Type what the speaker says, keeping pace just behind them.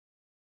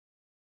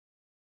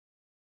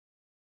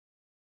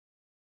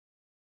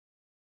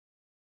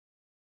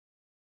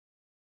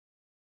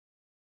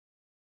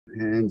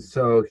And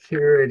so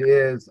here it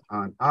is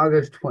on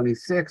August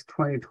 26,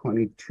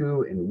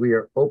 2022, and we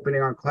are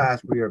opening our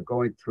class. We are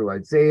going through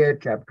Isaiah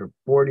chapter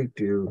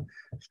 42,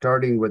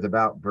 starting with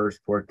about verse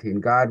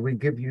 14. God, we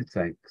give you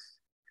thanks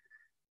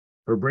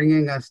for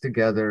bringing us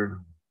together.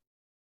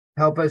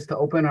 Help us to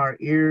open our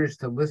ears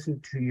to listen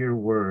to your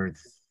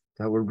words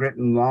that were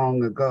written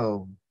long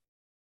ago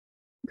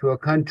to a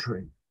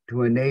country,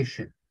 to a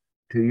nation,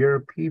 to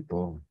your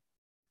people,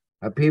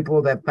 a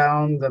people that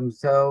found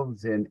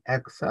themselves in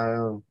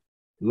exile,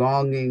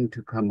 longing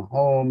to come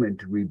home and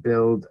to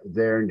rebuild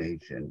their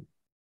nation.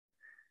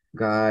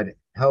 God,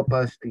 help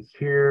us to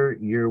hear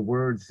your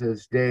words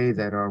this day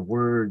that are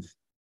words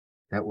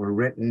that were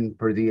written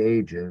for the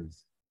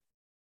ages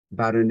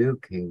about a new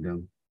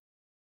kingdom,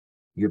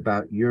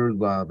 about your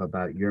love,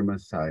 about your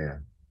Messiah.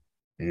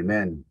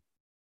 Amen.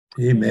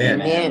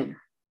 Amen. Amen.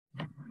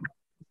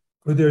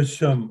 But there's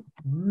some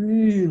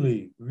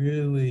really,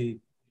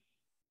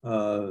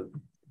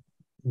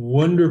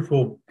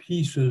 wonderful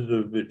pieces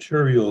of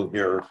material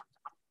here.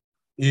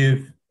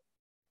 If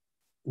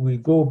we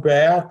go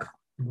back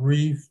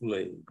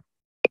briefly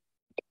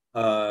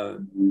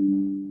to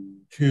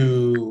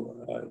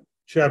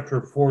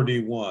chapter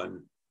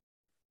 41,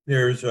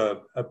 there's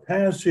a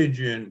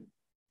passage in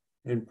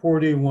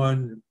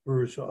 41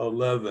 verse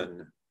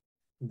 11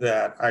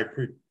 that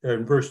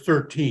and verse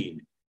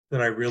 13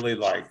 that I really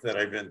like, that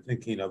I've been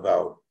thinking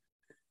about.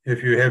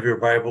 If you have your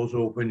Bibles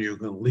open, you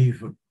can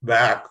leaf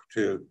back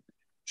to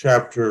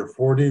chapter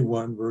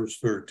 41, verse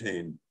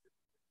 13.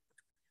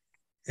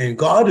 And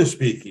God is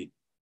speaking.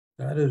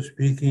 God is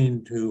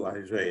speaking to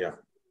Isaiah.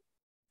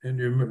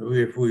 And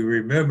if we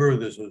remember,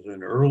 this is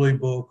an early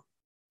book.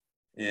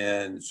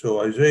 And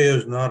so Isaiah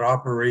is not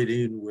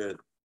operating with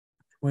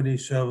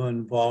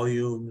 27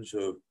 volumes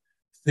of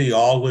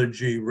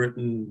theology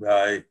written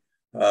by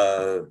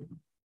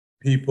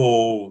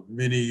people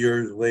many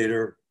years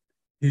later.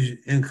 He's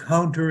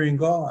encountering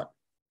God.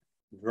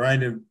 Trying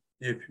to,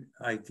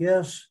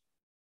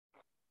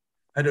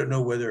 I don't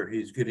know whether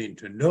he's getting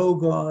to know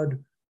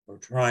God or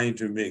trying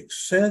to make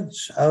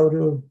sense out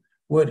of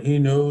what he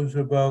knows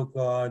about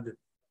God.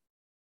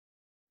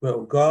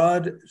 But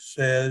God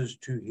says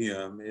to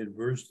him in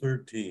verse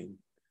 13,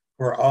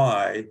 "For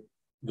I,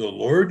 the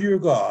Lord your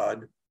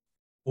God,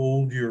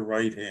 hold your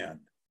right hand.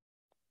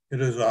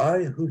 It is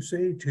I who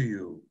say to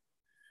you,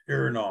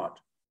 fear not,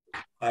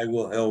 I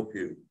will help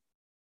you."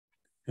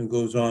 And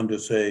goes on to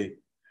say,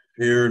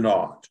 "Fear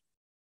not.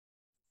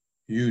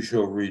 You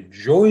shall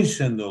rejoice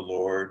in the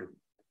Lord,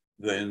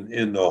 then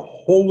in the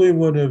Holy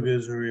One of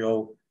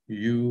Israel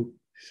you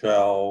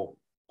shall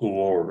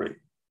glory."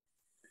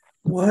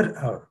 What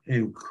an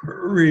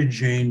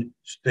encouraging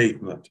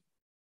statement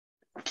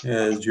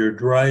as you're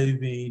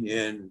driving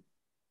in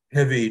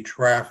heavy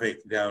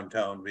traffic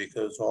downtown,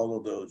 because all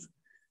of those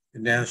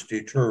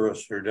nasty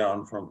tourists are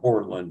down from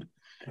Portland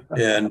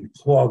and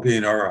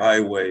clogging our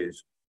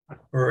highways,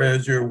 or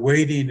as you're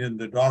waiting in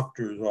the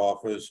doctor's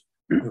office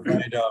to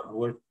find out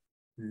what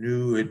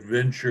new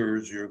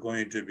adventures you're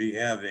going to be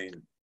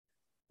having,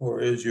 or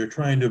as you're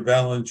trying to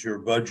balance your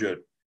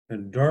budget,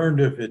 and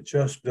darned if it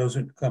just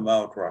doesn't come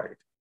out right.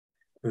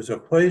 There's a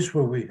place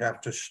where we have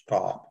to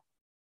stop.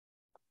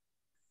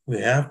 We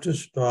have to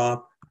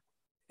stop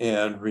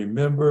and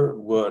remember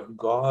what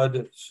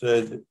God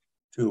said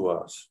to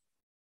us.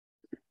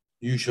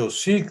 You shall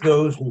seek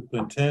those who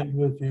contend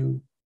with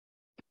you,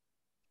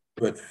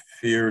 but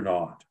fear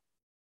not.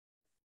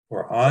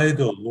 For I,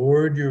 the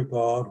Lord your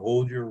God,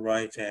 hold your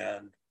right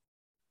hand,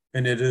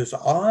 and it is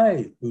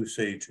I who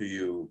say to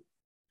you,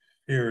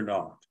 fear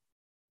not,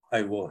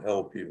 I will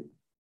help you.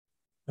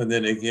 And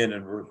then again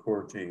in verse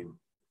 14,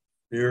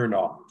 fear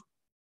not.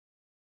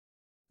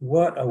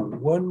 What a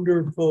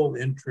wonderful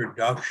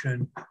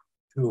introduction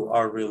to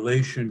our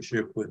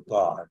relationship with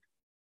God.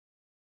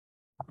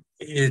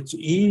 It's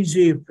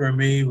easy for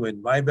me, with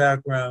my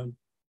background,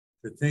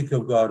 to think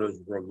of God as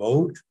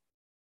remote,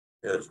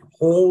 as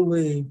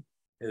holy,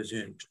 as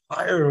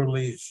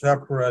entirely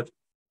separate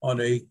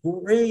on a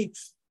great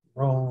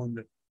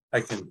throne.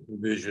 I can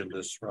envision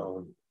this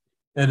throne,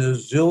 and a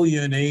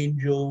zillion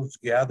angels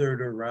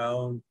gathered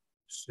around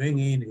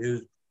singing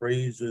his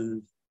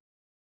praises,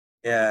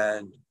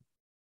 and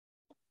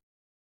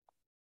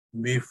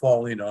me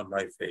falling on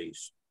my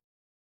face,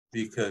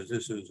 because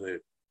this is a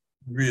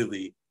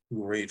really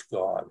great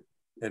God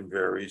and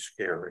very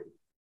scary.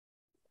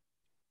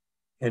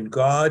 And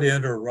God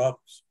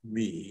interrupts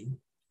me,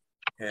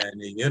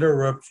 and he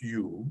interrupts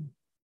you,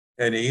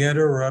 and he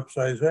interrupts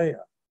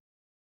Isaiah.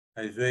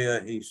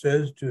 He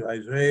says to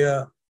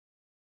Isaiah,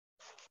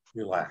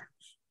 relax.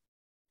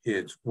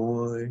 It's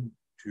going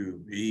to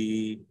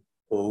be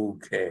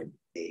okay.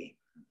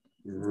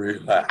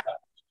 Relax.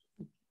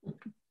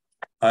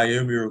 I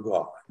am your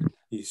God,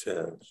 he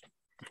says.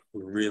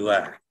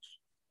 Relax.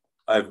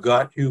 I've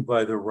got you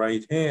by the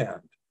right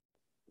hand.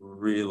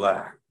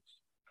 Relax.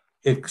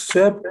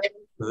 Accept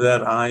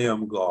that I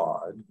am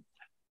God,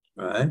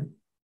 right?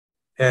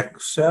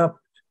 Accept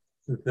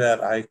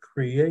that I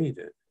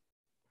created.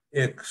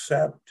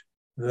 Accept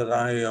that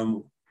I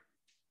am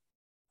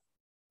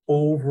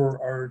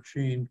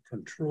overarching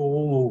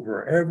control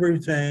over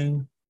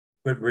everything.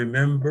 But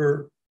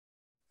remember,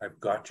 I've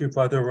got you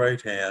by the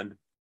right hand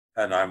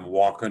and I'm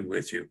walking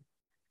with you.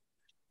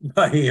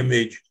 My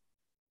image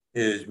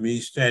is me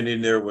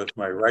standing there with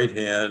my right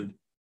hand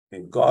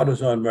and God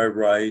is on my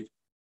right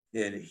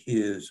and he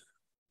is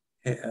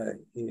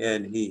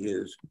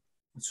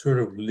sort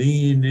of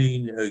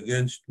leaning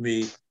against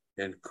me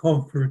and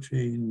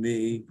comforting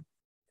me.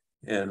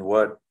 And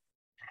what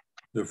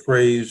the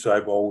phrase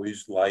I've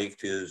always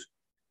liked is,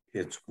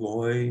 it's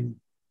going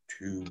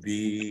to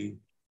be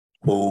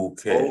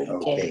okay.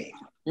 Okay.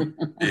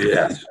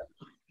 Yes.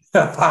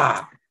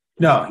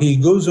 Now, he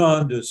goes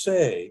on to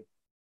say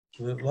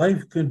that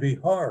life can be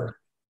hard.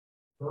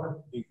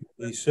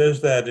 He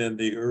says that in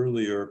the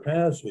earlier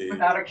passage.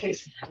 Without a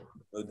case.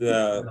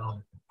 That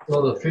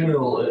Well, the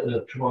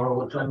funeral tomorrow,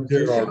 what time is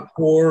there it? are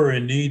poor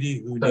and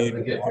needy who Time to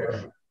need get water.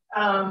 here.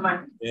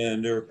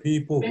 And there are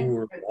people who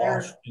are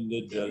lost in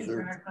the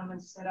desert.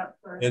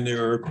 And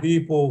there are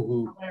people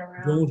who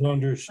don't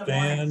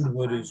understand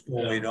what is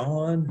going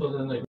on. So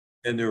then they,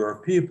 And there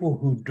are people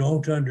who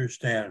don't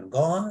understand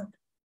God.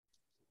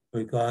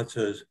 But God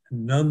says,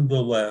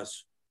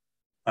 nonetheless,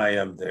 I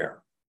am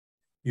there.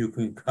 You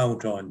can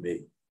count on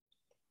me.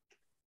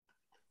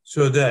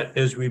 So that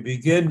as we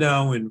begin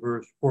now in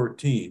verse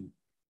 14,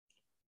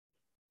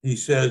 he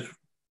says,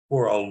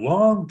 for a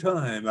long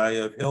time I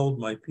have held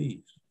my peace.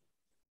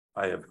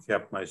 I have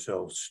kept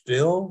myself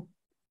still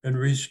and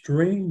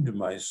restrained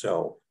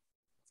myself.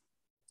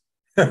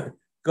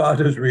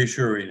 God is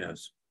reassuring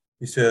us.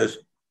 He says,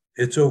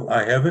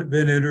 I haven't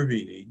been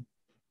intervening.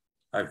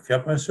 I've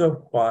kept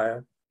myself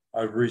quiet.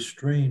 I've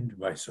restrained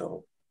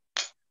myself.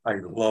 I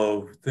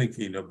love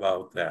thinking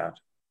about that,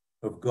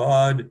 of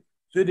God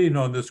sitting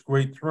on this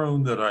great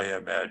throne that I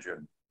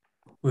imagine,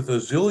 with a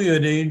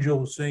zillion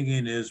angels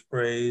singing his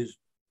praise,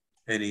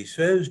 and he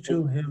says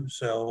to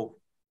himself,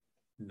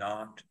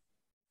 not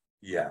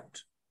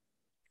yet.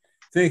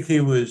 I think he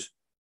was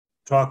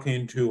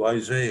talking to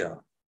Isaiah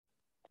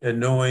and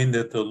knowing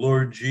that the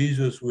Lord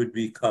Jesus would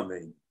be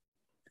coming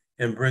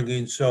and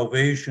bringing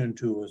salvation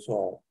to us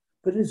all.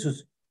 But this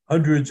is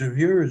hundreds of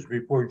years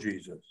before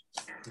Jesus.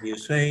 He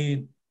is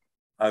saying,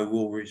 I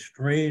will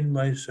restrain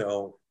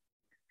myself.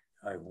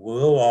 I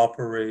will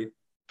operate.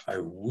 I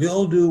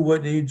will do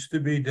what needs to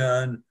be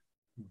done,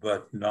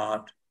 but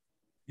not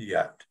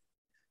yet.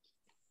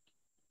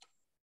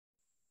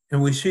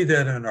 And we see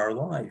that in our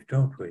life,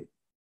 don't we?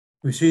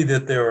 We see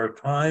that there are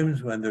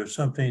times when there's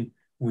something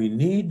we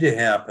need to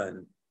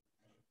happen.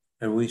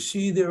 And we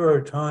see there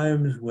are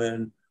times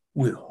when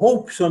we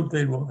hope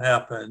something will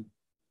happen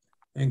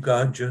and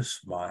God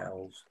just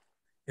smiles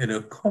in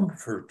a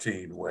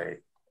comforting way.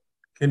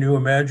 Can you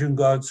imagine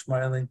God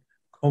smiling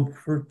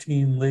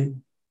comfortingly?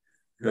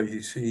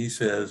 He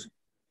says,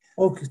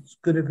 oh, it's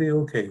going to be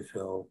okay,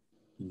 Phil.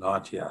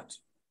 Not yet.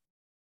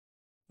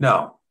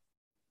 Now,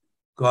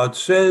 God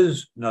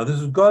says, now this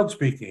is God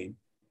speaking,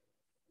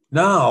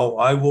 now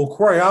I will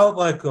cry out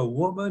like a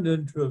woman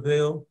in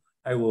travail.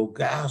 I will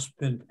gasp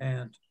and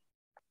pant.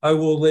 I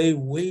will lay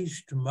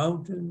waste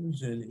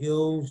mountains and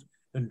hills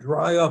and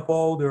dry up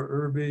all their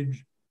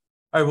herbage.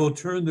 I will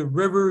turn the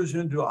rivers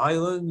into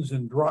islands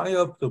and dry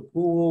up the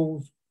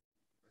pools.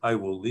 I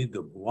will lead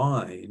the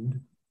blind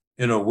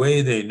in a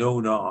way they know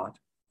not,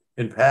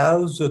 in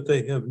paths that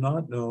they have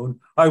not known.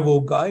 I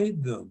will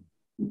guide them.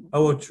 I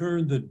will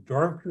turn the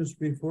darkness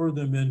before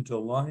them into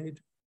light,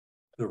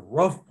 the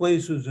rough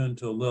places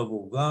into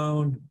level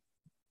ground.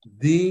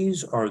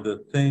 These are the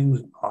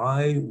things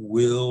I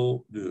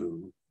will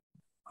do.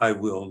 I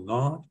will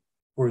not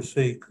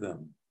forsake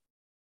them.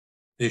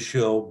 They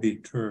shall be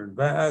turned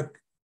back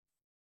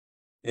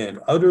and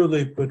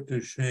utterly put to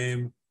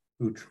shame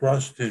who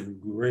trust in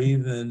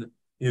graven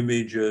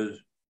images,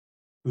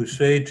 who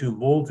say to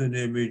molten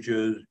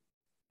images,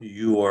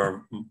 you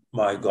are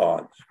my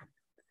gods.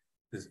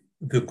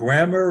 The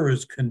grammar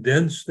is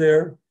condensed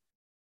there.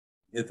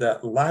 At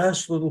that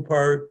last little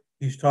part,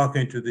 he's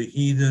talking to the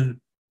heathen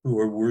who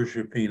are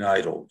worshiping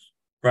idols,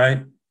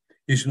 right?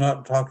 He's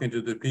not talking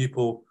to the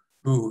people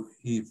who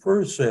he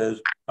first says,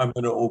 I'm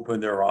going to open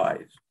their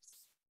eyes.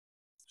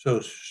 So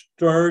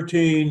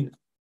starting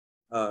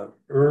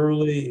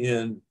early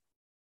in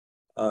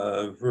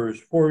verse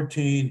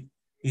 14,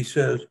 he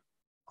says,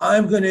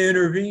 I'm going to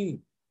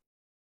intervene.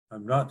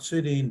 I'm not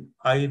sitting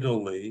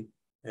idly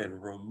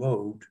and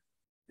remote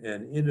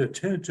and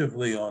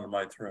inattentively on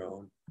my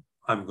throne.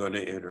 I'm going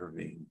to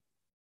intervene.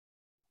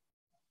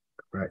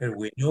 Right. And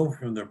we know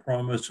from the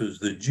promises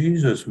that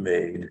Jesus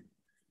made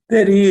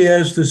that he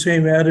has the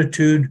same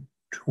attitude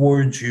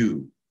towards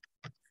you,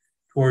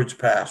 towards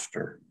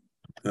Pastor,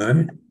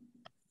 right?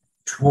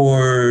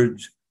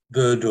 Towards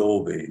the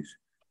Dolbys,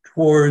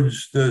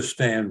 towards the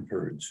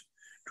Stanfords,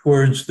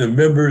 towards the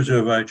members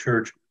of my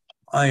church.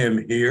 I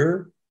am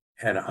here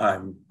and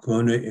I'm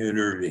going to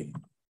intervene.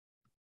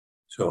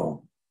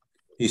 So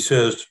he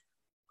says,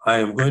 I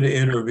am going to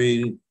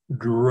intervene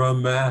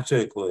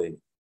dramatically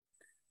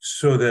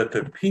so that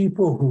the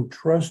people who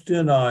trust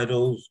in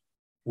idols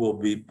will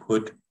be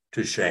put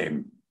to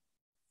shame.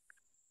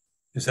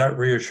 Is that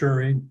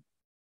reassuring?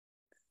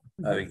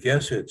 I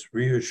guess it's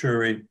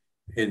reassuring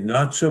in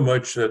not so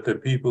much that the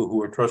people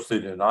who are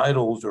trusting in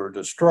idols are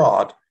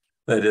distraught.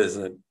 That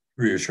isn't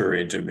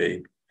reassuring to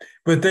me,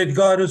 but that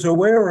God is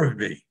aware of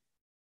me,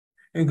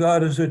 and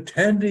God is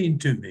attending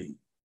to me,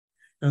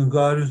 and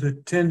God is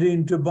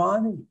attending to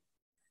Bonnie,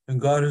 and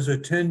God is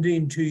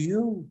attending to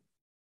you,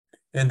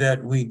 and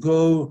that we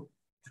go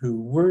to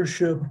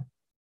worship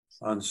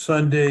on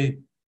Sunday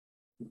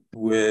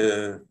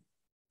with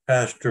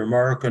Pastor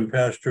Mark and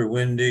Pastor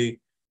Wendy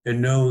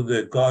and know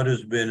that God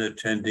has been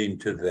attending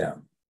to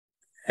them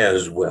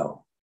as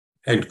well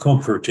and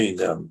comforting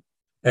them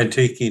and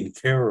taking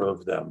care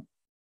of them.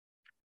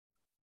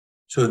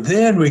 So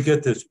then we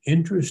get this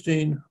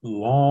interesting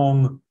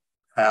long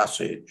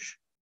passage,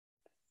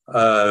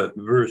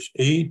 verse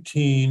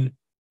 18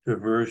 to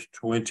verse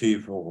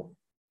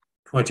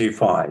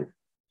 25,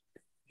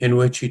 in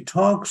which he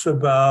talks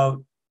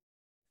about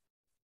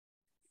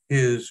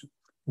his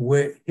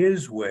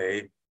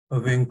way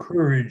of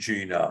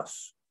encouraging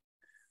us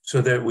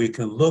so that we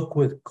can look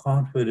with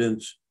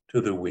confidence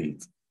to the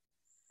weak.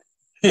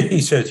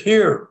 He says,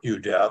 "Hear, you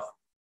deaf,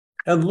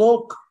 and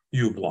look,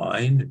 you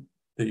blind,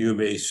 that you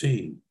may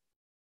see.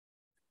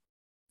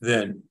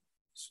 Then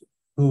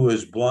who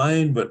is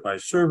blind but my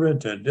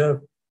servant, and deaf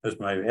as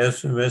my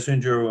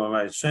messenger whom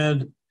I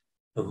send?"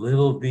 A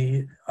little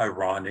bit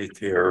ironic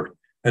here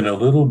and a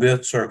little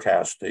bit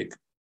sarcastic,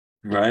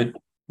 right?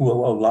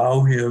 Will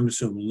allow him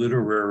some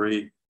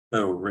literary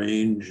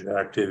range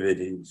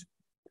activities.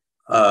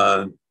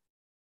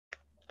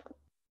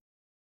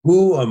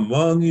 Who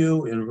among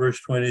you, in verse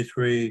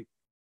 23,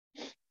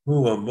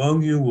 who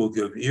among you will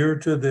give ear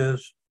to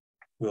this,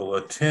 will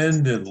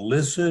attend and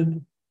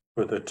listen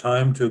for the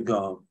time to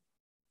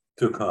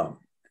come?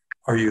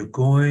 Are you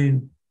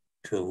going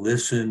to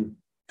listen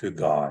to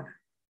God?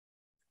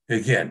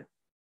 Again,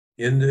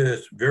 in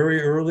this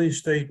very early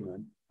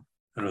statement,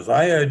 and as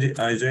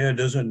Isaiah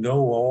doesn't know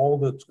all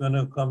that's going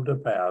to come to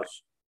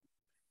pass,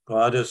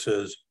 God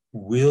says,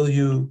 will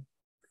you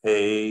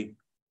pay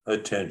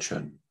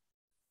attention?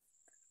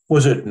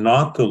 Was it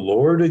not the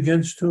Lord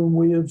against whom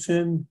we have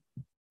sinned,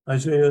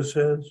 Isaiah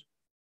says,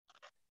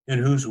 in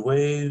whose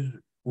ways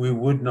we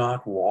would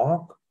not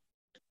walk,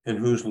 in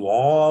whose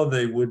law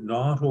they would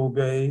not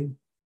obey?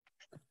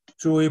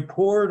 So he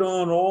poured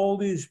on all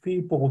these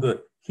people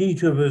the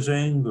heat of his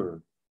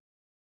anger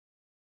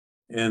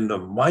and the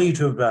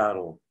might of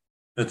battle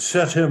that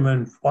set him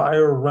in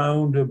fire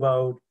round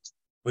about,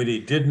 but he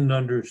didn't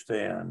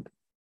understand.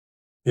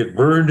 It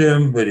burned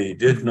him, but he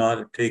did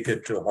not take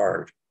it to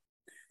heart.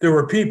 There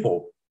were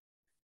people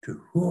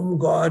to whom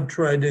God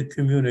tried to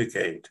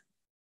communicate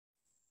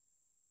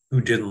who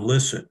didn't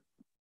listen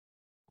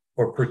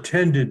or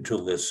pretended to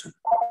listen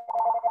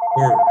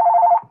or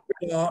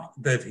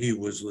thought that he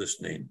was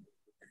listening.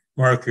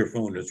 Mark, your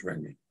phone is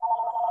ringing.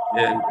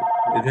 And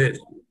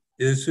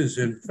this is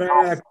in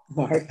fact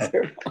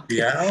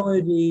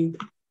reality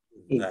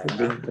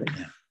that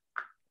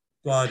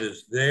God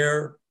is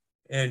there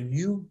and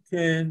you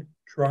can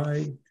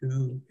try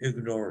to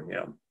ignore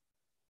him.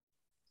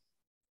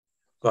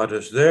 God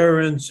is there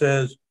and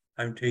says,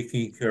 I'm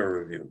taking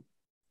care of you.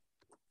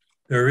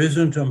 There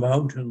isn't a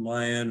mountain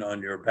lion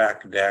on your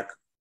back deck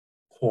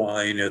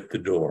clawing at the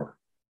door.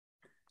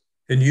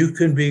 And you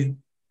can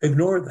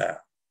ignore that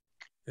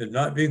and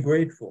not be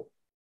grateful.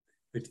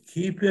 But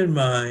keep in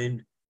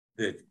mind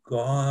that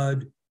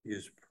God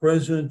is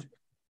present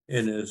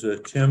and is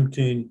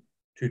attempting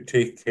to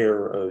take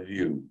care of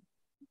you.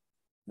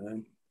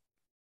 Right?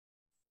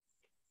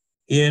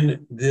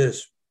 In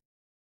this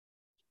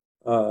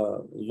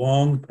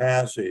long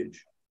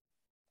passage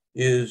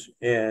is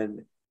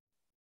an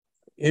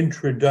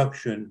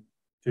introduction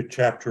to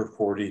chapter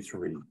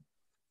 43.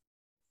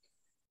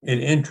 An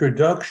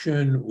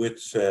introduction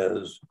which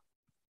says,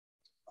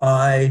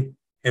 I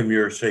am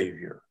your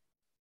Savior.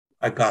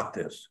 I got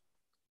this.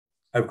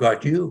 I've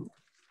got you.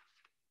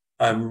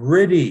 I'm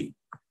ready.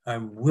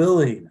 I'm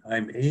willing.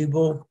 I'm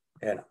able,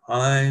 and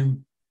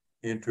I'm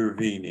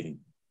intervening.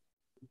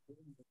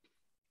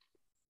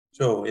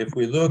 So if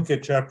we look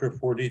at chapter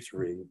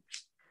 43,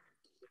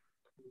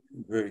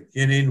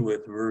 beginning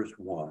with verse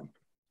 1.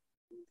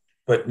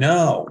 But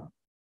now,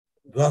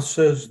 thus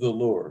says the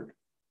Lord.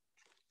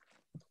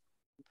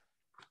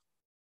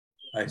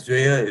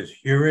 Isaiah is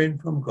hearing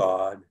from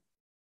God.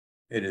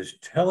 It is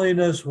telling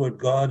us what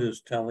God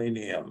is telling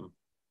him,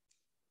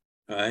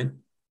 right?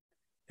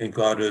 And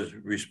God is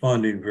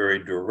responding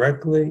very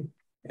directly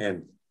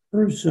and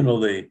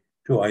personally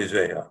to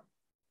Isaiah.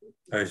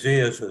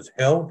 Isaiah says,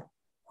 help,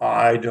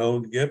 I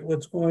don't get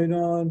what's going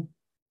on.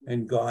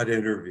 And God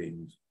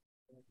intervenes.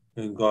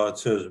 And God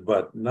says,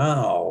 but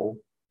now,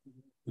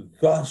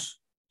 thus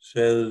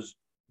says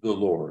the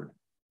Lord.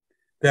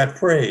 That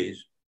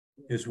phrase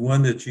is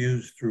one that's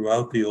used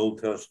throughout the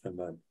Old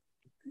Testament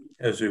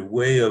as a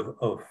way of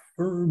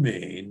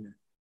affirming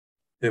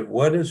that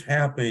what is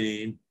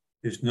happening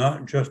is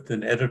not just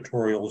an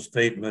editorial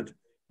statement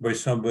by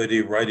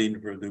somebody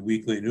writing for the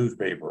weekly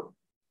newspaper.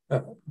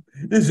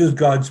 This is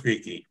God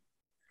speaking.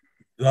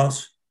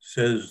 Thus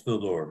says the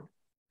Lord,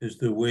 is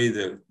the way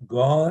that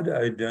God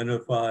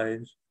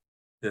identifies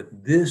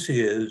that this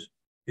is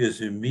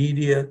his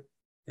immediate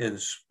and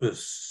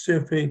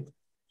specific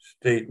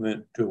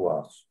statement to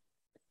us.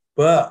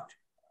 But,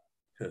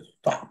 says,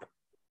 stop.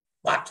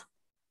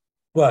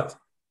 But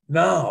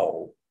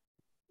now,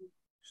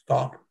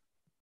 stop.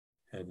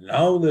 And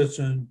now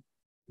listen,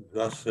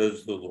 thus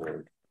says the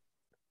Lord.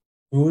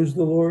 Who is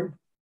the Lord?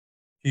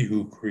 He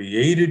who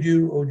created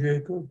you, O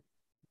Jacob,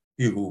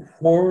 he who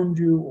formed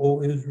you,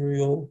 O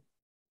Israel.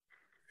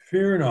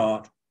 Fear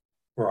not,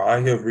 for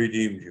I have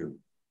redeemed you.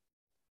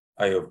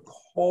 I have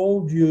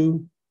called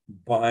you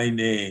by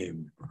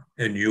name,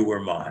 and you are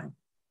mine.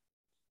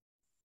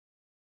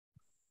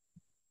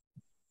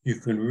 You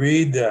can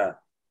read the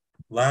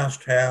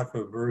last half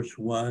of verse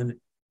 1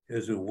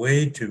 as a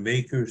way to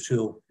make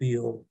yourself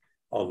feel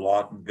a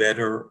lot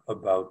better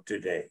about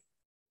today.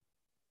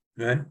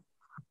 Right?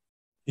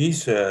 He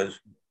says,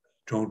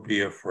 don't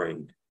be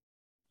afraid.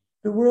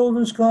 The world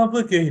is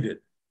complicated.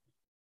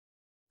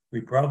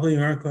 We probably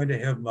aren't going to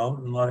have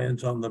mountain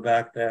lions on the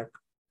back deck,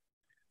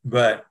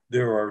 but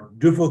there are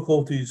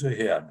difficulties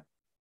ahead.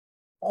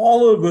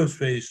 All of us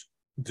face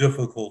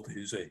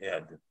difficulties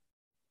ahead.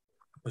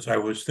 As I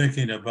was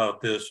thinking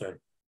about this, I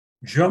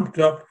jumped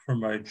up from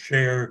my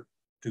chair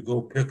to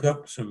go pick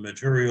up some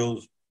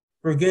materials,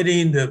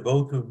 forgetting that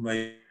both of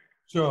my...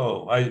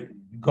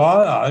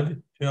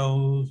 God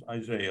tells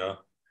Isaiah,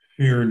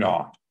 fear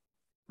not,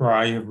 for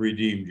I have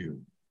redeemed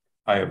you.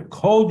 I have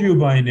called you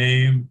by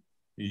name,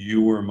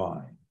 you are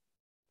mine.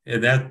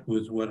 And that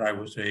was what I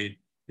was saying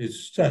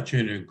is such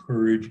an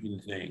encouraging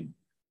thing.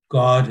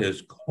 God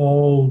has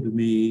called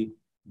me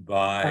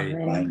by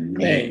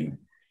name.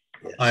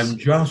 Yes. I'm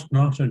just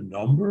not a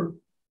number.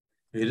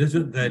 It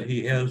isn't that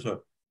he has a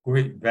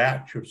great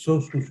batch of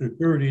Social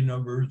Security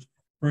numbers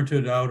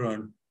printed out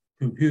on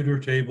computer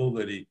table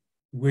that he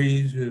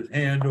waves his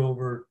hand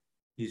over.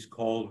 He's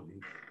called me.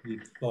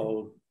 He's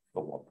called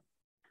Philip.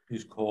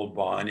 He's called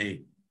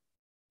Bonnie.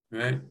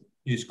 Right?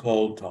 He's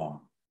called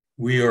Tom.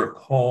 We are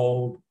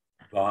called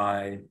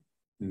by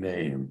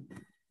name.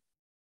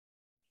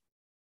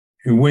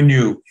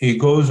 And he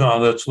goes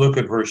on, let's look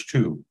at verse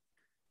 2.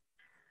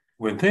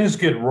 When things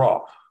get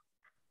rough,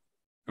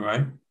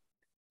 right?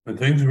 When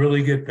things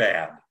really get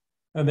bad,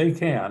 and they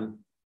can,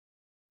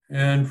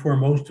 and for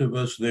most of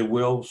us, they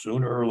will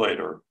sooner or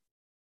later.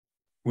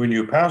 When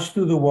you pass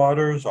through the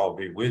waters, I'll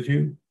be with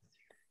you,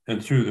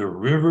 and through the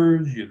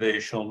rivers,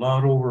 they shall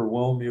not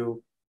overwhelm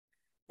you.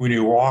 When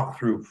you walk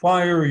through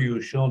fire,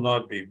 you shall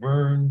not be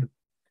burned,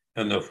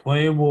 and the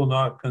flame will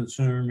not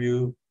consume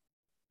you.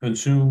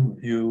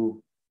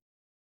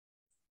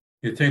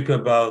 You think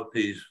about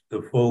the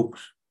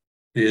folks,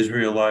 the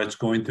Israelites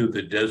going through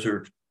the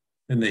desert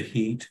in the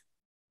heat,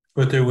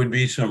 but there would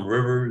be some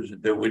rivers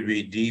that would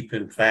be deep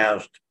and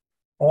fast.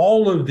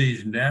 All of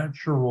these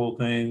natural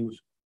things.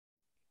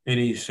 And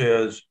he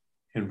says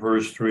in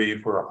verse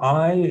 3, for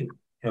I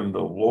am the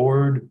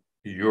Lord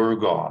your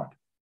God,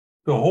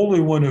 the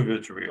Holy One of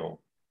Israel,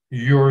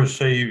 your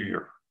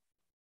Savior.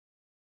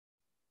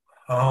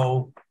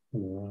 How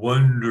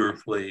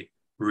wonderfully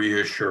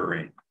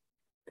reassuring.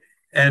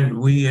 And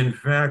we, in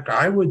fact,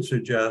 I would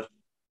suggest,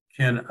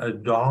 can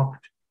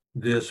adopt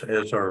this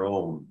as our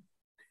own.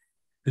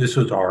 This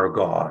is our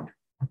God.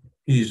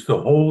 He's the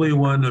Holy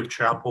One of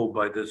Chapel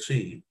by the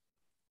Sea.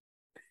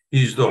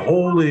 He's the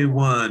Holy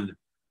One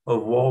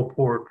of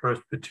Waldport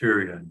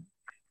Presbyterian.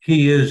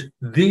 He is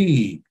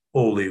the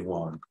Holy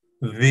One,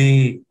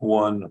 the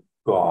one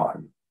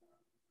God.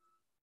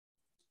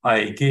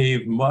 I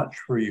gave much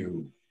for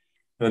you.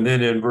 And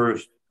then in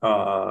verse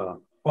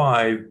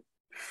 5,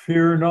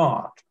 fear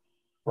not,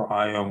 for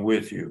I am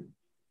with you.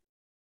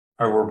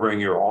 I will bring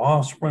your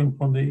offspring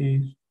from the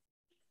east,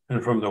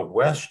 and from the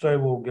west I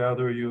will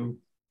gather you.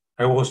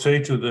 I will say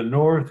to the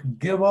north,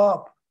 give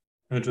up,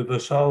 and to the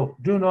south,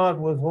 do not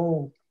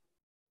withhold.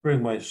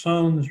 Bring my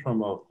sons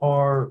from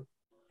afar,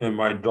 and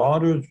my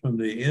daughters from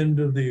the end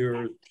of the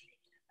earth.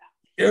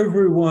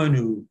 Everyone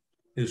who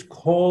is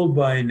called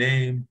by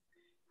name,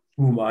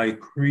 whom I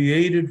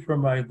created for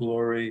my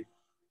glory,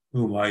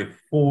 whom I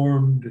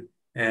formed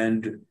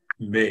and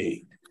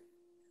made.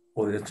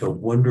 Well, that's a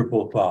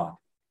wonderful thought.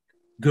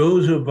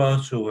 Those of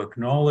us who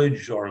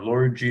acknowledge our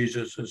Lord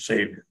Jesus as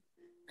Savior,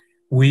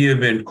 we have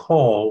been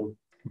called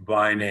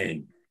by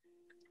name.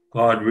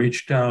 God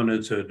reached down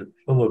and said,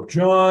 Philip,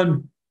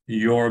 John,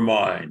 you're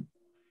mine.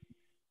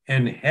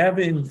 And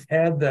having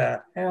had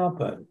that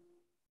happen,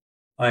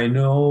 I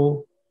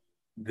know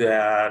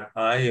that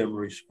I am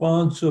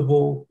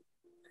responsible.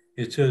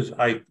 It says,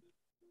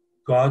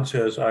 God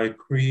says, I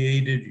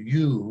created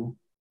you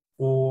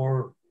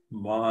for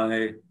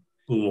my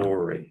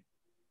glory.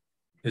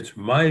 It's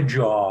my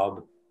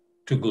job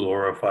to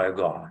glorify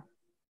God.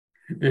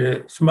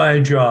 It's my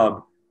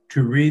job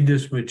to read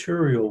this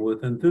material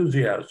with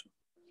enthusiasm.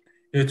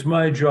 It's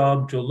my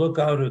job to look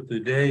out at the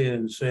day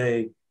and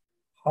say,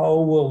 how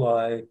will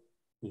I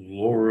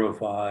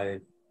glorify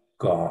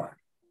God?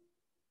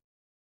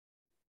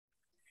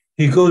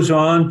 He goes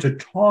on to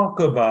talk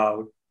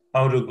about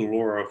how to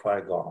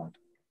glorify God.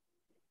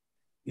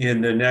 in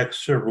the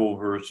next several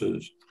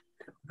verses.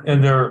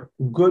 And they're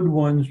good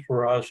ones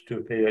for us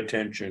to pay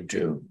attention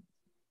to.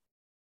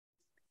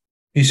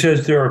 He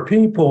says there are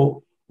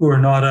people who are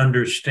not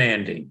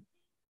understanding.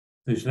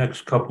 These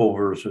next couple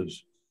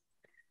verses.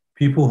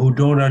 People who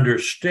don't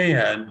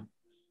understand,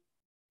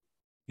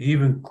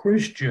 even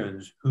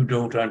Christians who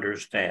don't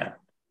understand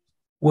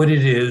what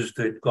it is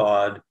that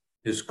God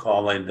is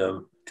calling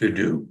them to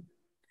do.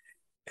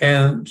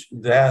 And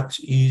that's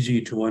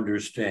easy to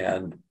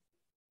understand.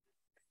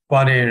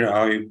 Bonnie and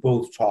I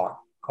both taught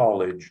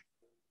college,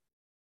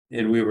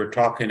 and we were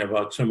talking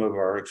about some of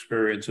our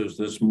experiences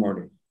this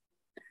morning.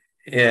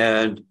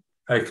 And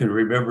I can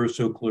remember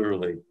so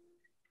clearly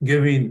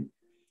giving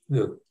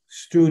the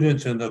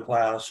students in the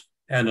class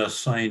an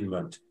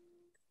assignment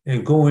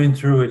and going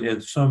through it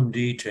in some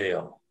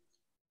detail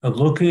and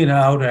looking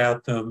out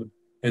at them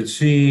and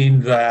seeing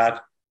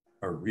that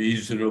a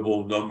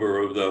reasonable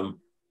number of them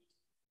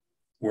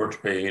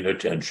weren't paying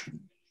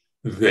attention.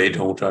 They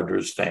don't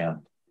understand.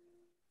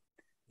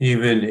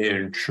 Even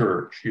in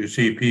church, you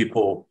see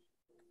people,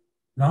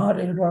 not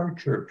in our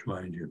church,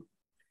 mind you,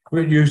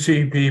 but you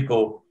see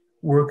people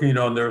working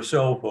on their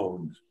cell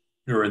phones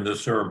during the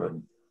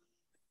sermon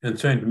and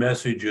send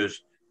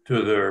messages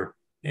to their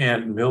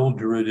Aunt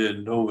Mildred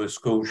in Nova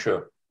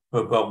Scotia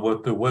about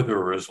what the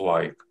weather is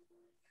like,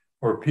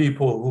 or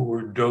people who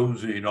were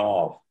dozing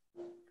off.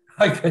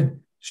 I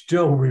can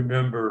still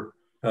remember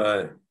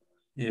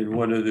in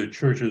one of the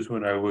churches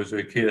when I was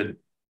a kid,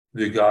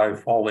 the guy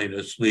falling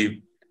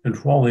asleep and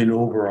falling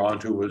over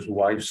onto his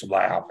wife's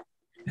lap.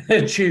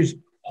 And she's,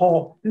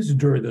 this is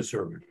during the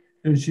sermon,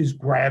 and she's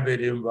grabbing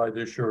him by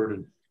the shirt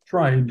and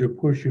trying to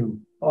push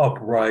him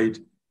upright.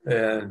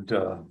 And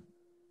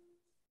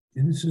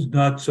this is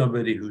not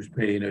somebody who's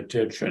paying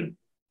attention.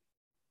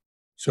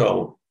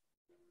 So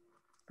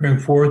bring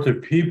forth the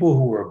people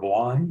who are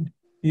blind,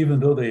 even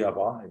though they have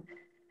eyes,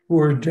 who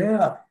are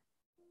deaf,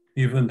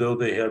 even though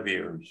they have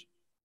ears.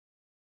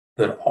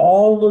 That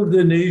all of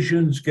the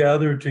nations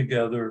gather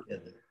together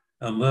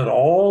and let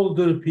all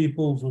the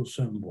peoples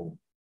assemble.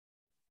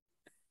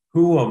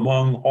 Who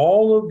among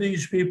all of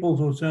these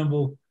peoples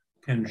assemble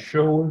can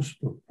show us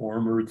the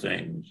former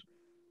things?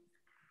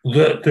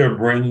 Let them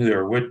bring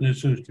their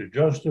witnesses to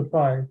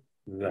justify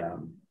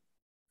them.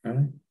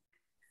 Okay?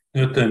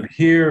 Let them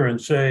hear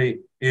and say,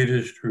 it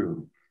is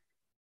true.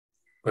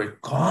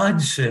 But God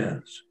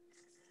says,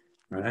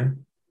 right?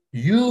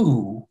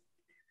 You,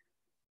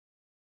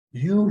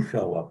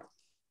 Philip,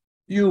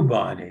 you,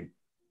 Bonnie,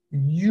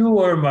 you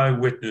are my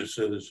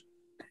witnesses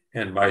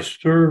and my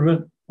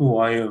servant who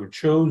I have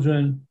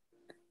chosen,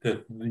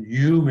 that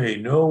you may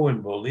know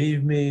and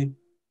believe me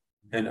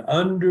and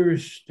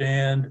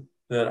understand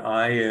that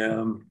I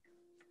am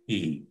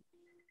he.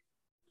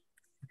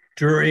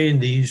 During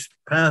these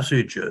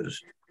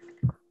passages,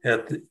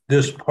 at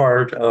this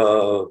part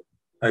of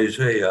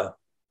Isaiah,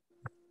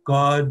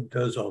 God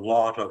does a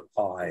lot of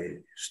I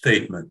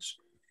statements.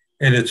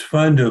 And it's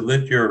fun to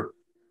let your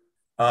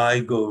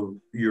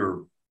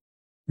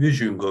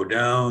vision go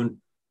down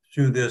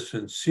through this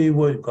and see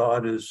what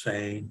God is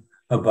saying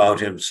about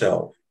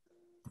himself.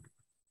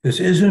 This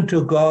isn't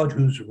a God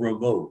who's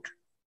remote,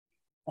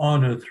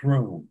 on a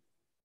throne,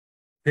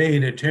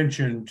 paying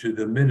attention to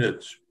the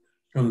minutes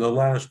from the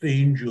last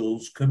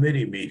angels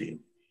committee meeting,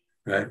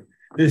 right?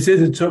 This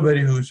isn't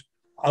somebody who's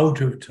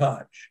out of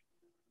touch.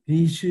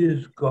 This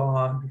is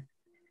God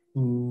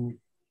who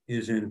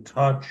is in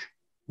touch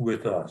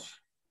with us.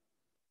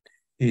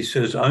 He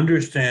says,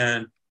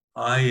 understand,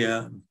 I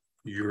am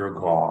your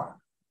God.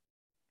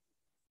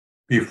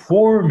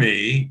 Before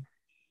me,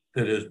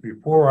 that is,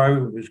 before I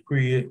was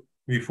created,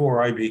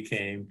 before I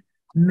became,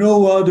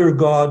 no other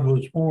God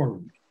was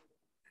formed,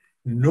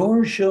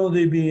 nor shall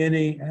there be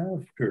any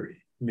after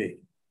me.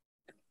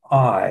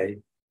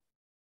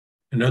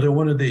 Another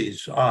one of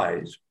these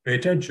I's, pay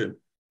attention,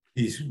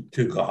 he's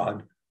to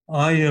God,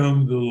 I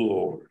am the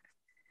Lord.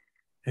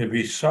 And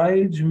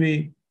besides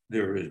me,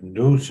 there is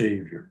no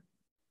Savior.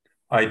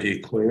 I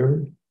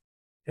declared,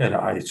 and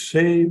I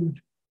saved,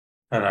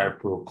 and I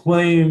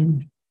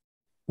proclaimed,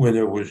 when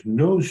there was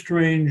no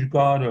strange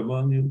God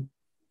among you,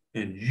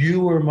 and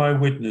you are my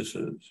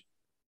witnesses.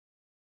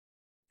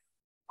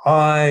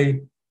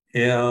 I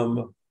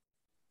am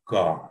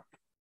God.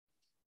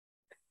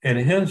 And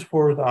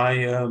henceforth I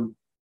am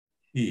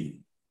he.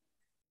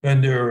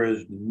 And there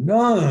is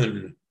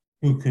none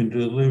who can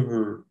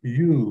deliver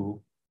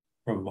you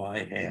from my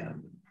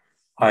hand.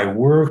 I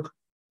work,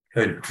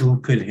 and who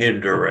can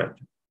hinder it?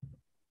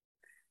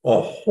 A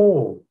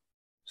whole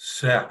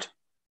set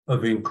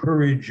of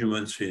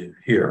encouragements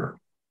here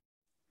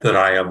that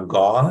I am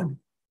God,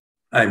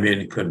 I'm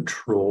in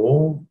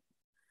control,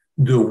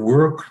 the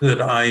work that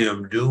I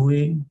am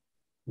doing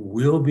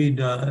will be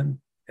done,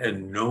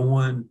 and no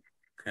one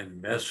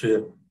can mess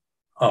it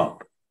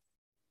up.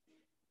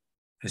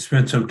 I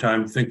spent some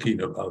time thinking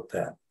about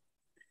that.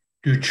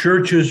 Do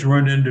churches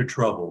run into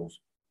troubles?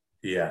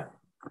 Yeah.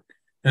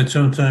 And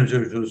sometimes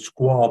there's a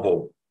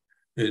squabble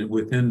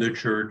within the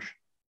church,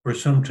 or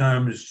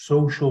sometimes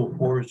social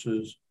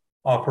forces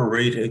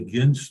operate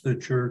against the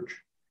church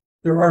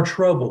There are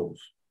troubles,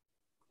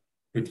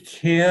 but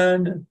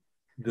can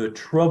the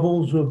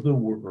troubles of the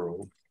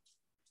world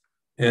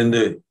and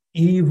the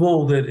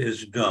evil that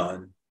is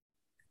done,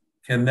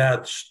 can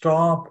that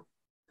stop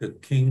the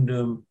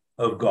kingdom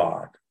of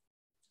God?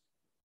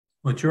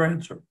 What's your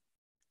answer?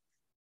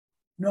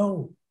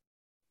 No.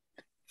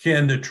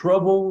 Can the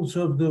troubles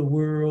of the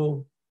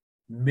world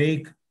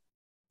make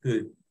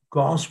the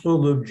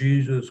gospel of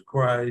Jesus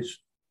Christ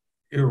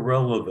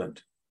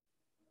irrelevant?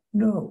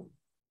 No.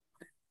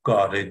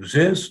 God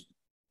exists.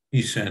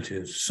 He sent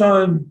his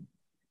son.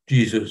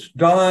 Jesus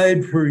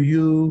died for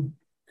you.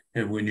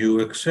 And when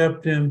you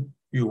accept him,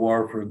 you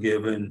are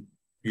forgiven.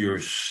 Your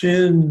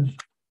sins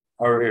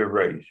are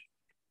erased.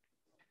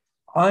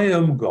 I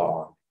am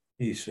God,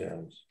 he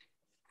says.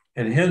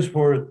 And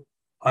henceforth,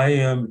 I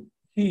am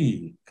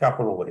he,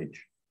 capital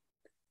H.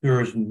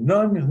 There is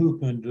none who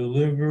can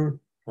deliver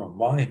from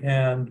my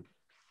hand.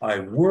 I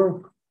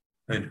work,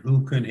 and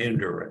who can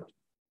hinder it?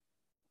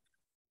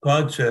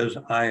 God says,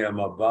 I am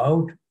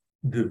about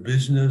the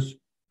business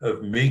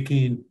of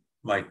making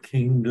my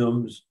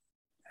kingdoms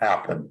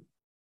happen.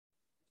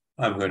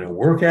 I'm going to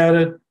work at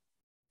it,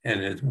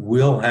 and it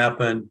will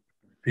happen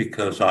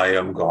because I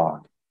am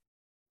God.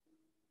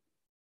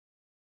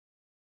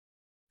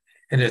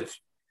 And it's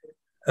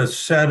a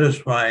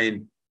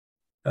satisfying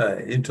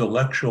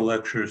intellectual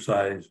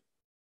exercise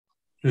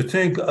to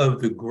think of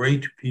the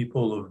great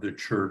people of the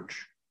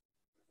church.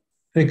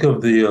 Think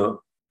of the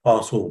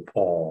Apostle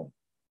Paul,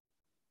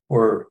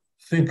 or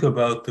think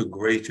about the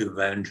great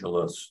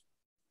evangelists.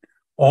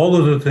 All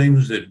of the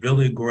things that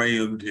Billy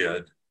Graham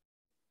did,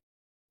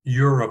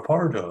 you're a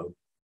part of,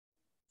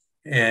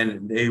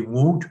 and they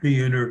won't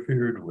be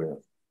interfered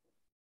with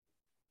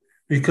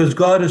because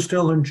God is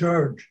still in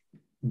charge.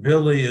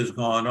 Billy has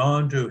gone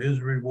on to his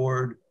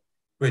reward,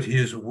 but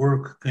his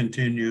work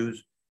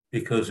continues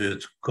because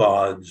it's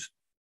God's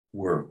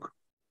work.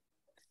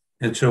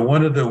 And so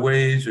one of the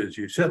ways, as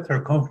you sit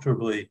there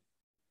comfortably,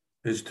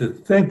 is to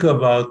think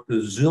about the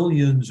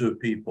zillions of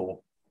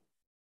people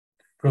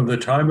from the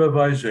time of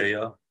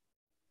Isaiah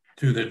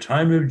to the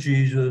time of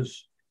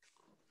Jesus,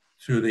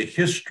 through the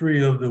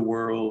history of the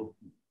world,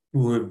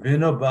 who have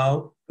been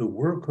about the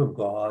work of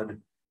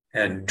God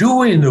and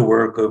doing the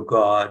work of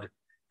God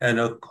and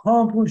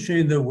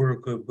accomplishing the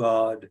work of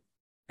God,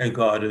 and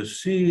God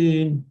is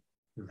seeing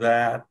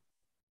that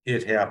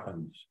it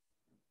happens.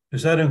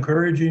 Is that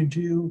encouraging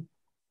to you?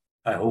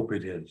 I hope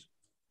it is.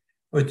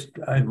 But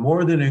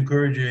more than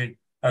encouraging,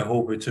 I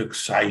hope it's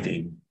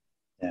exciting.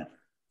 Yeah.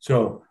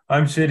 So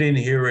I'm sitting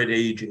here at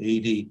age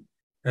 80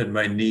 and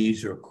my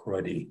knees are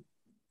cruddy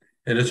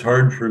and it's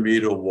hard for me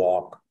to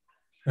walk.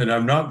 And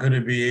I'm not going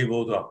to be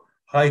able to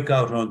hike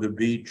out on the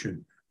beach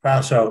and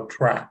pass out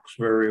tracts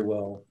very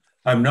well.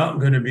 I'm not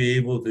going to be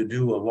able to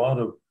do a lot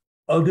of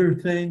other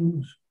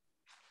things.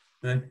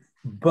 Okay?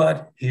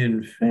 But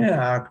in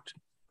fact,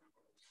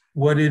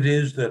 what it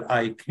is that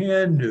I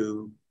can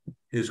do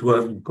is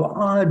what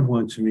God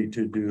wants me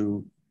to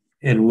do,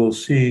 and we'll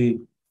see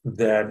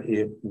that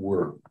it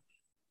works.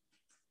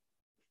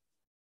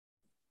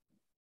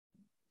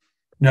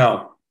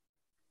 Now,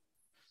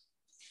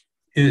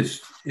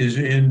 is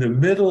in the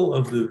middle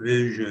of the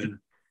vision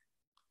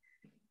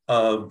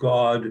of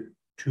God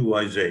to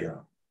Isaiah.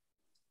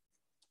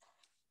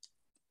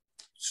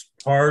 It's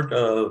part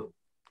of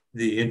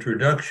the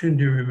introduction.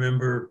 Do you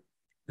remember?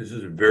 This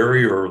is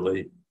very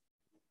early.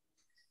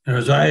 And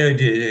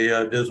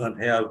Isaiah doesn't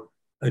have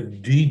a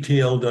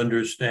detailed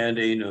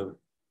understanding of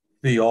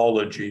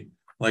theology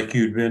like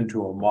you'd been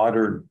to a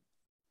modern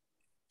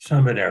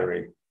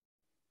seminary.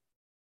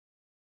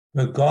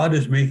 But God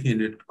is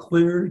making it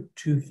clear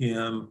to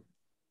him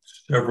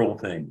several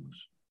things.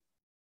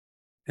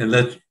 And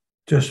let's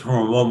just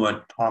for a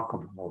moment talk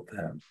about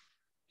them.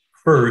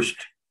 First,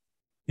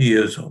 he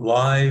is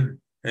alive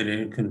and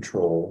in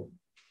control.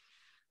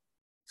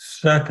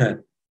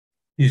 Second,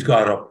 he's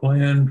got a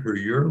plan for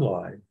your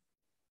life.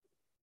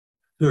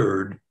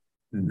 Third,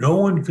 no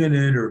one can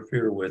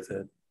interfere with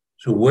it.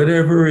 So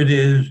whatever it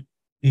is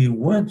he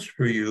wants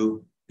for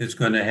you is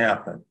going to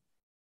happen.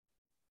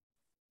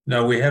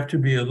 Now we have to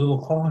be a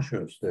little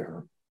cautious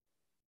there,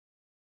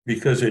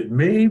 because it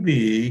may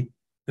be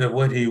that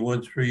what he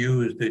wants for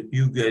you is that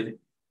you get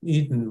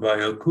eaten by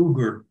a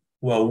cougar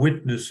while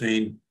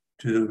witnessing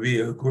to be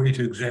a great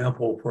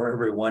example for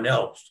everyone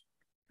else.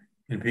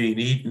 And being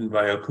eaten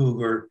by a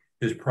cougar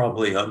is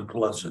probably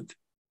unpleasant.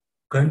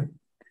 Okay?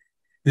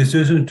 This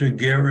isn't to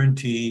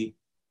guarantee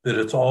that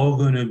it's all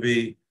going to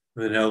be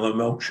vanilla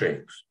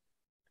milkshakes.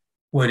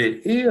 What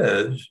it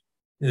is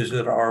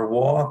that our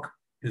walk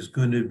is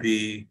going to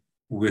be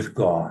with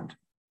God.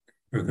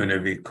 We're going to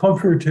be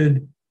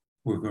comforted.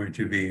 We're going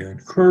to be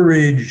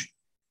encouraged.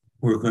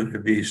 We're going to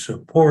be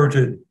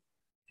supported.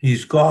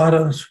 He's got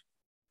us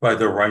by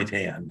the right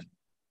hand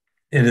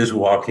and is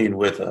walking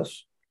with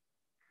us.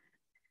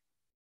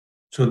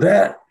 So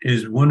that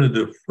is one of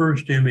the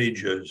first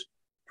images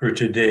for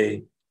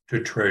today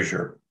to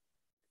treasure.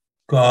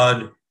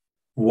 God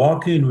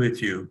walking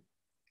with you,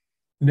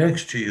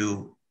 next to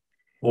you,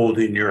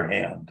 holding your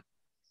hand.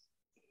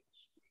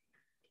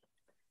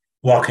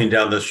 Walking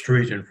down the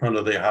street in front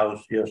of the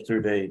house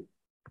yesterday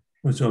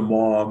was a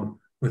mom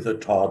with a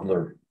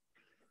toddler.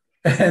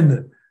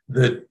 And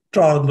the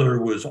toddler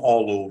was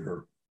all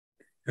over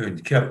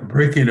and kept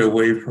breaking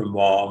away from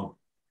mom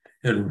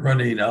and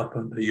running up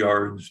in the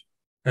yards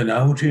and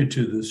out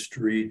into the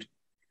street,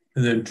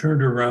 and then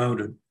turned around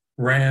and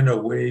ran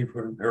away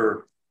from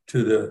her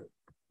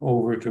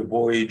over to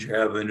Voyage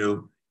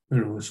Avenue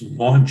and was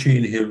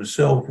launching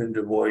himself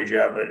into Voyage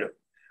Avenue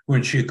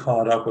when she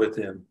caught up with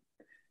him.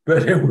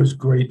 But it was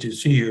great to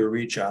see her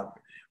reach out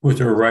with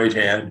her right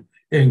hand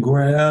and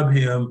grab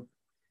him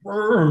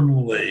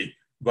firmly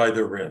by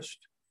the wrist.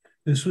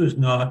 This was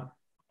not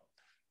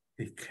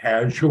a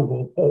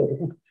casual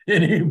hold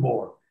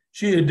anymore.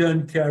 She had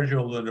done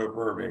casual and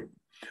affirming.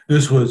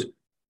 This was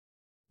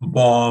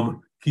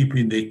mom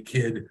keeping the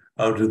kid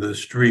out of the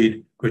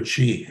street, but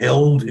she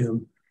held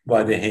him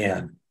by the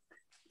hand.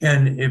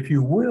 And if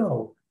you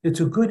will, it's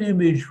a good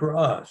image for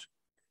us.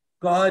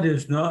 God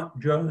is not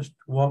just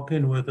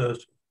walking with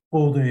us,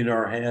 holding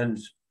our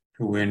hands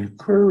to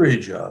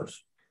encourage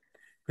us,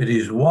 but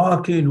he's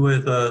walking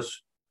with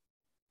us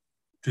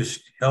to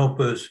help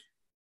us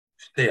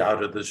stay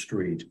out of the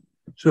street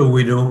so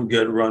we don't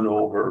get run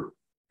over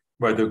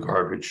by the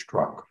garbage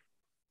truck.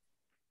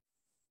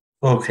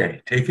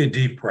 Okay, take a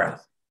deep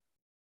breath.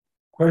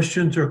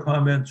 Questions or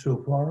comments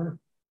so far?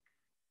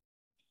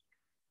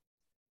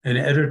 An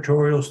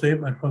editorial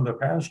statement from the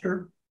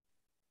pastor?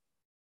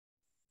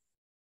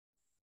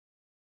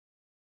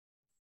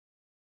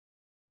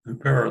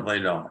 Apparently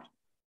not.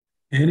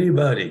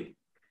 Anybody?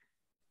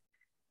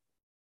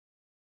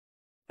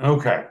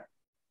 Okay,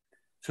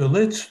 so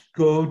let's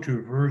go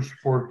to verse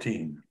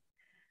 14.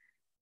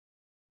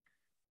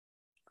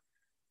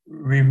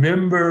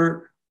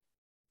 Remember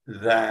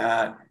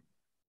that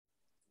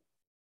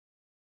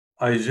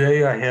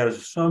Isaiah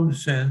has some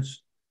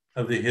sense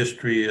of the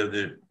history of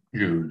the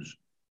Jews.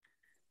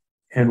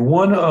 And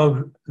one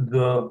of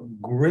the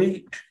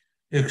great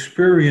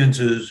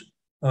experiences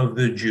of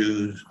the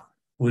Jews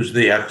was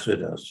the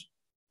Exodus.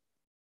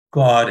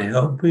 God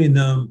helping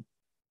them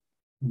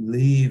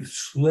leave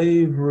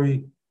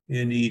slavery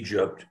in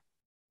Egypt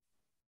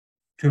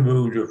to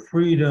move to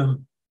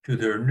freedom to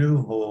their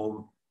new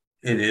home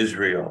in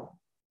Israel.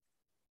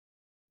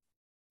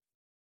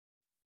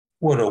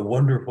 What a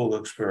wonderful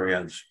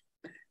experience,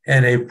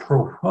 and a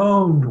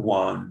profound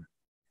one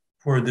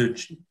for the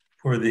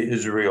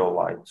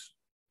Israelites.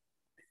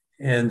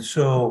 And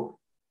so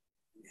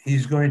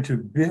he's going to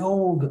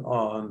build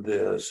on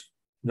this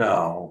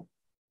now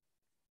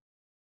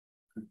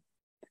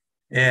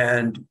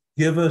and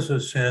give us a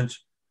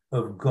sense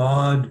of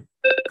God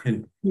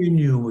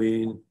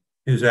continuing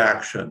his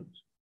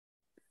actions.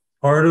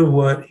 Part of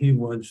what he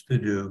wants to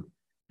do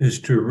is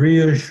to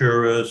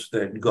reassure us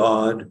that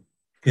God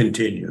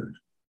continues.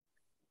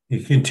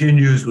 He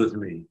continues with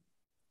me.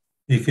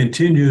 He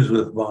continues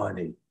with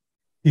Bonnie.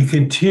 He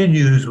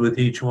continues with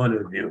each one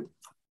of you.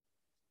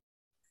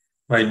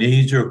 My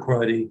knees are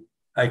cruddy.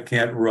 I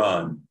can't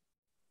run.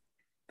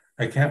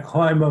 I can't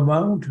climb a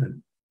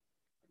mountain.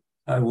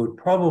 I would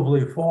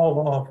probably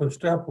fall off a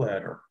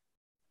stepladder.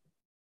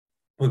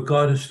 But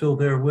God is still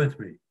there with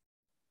me.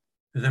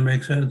 Does that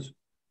make sense?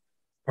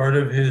 Part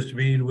of his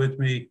being with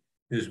me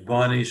is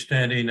Bonnie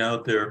standing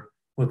out there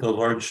with a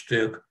large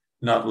stick,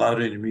 not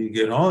allowing me to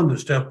get on the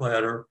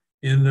stepladder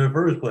in the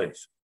first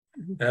place.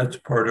 That's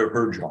part of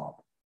her job.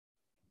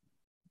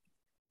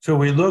 So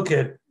we look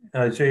at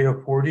Isaiah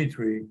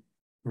 43,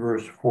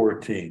 verse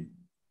 14.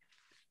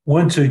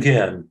 Once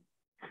again,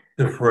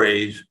 the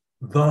phrase,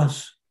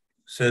 "Thus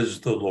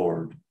says the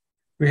Lord."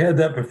 We had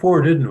that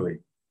before, didn't we?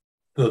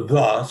 The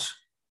 "thus"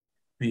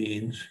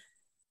 means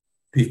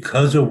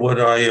because of what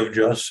I have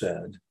just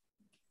said.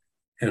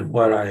 And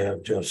what I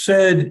have just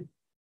said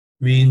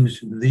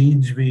leads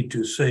me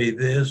to say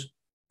this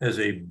as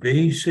a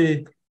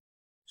basic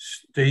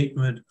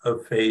statement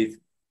of faith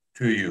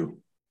to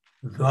you.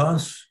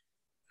 Thus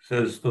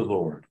says the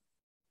Lord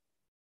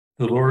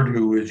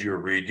who is your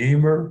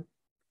Redeemer,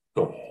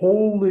 the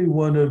Holy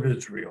One of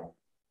Israel.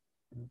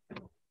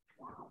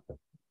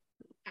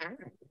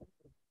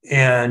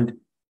 And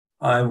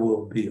I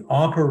will be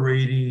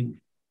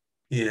operating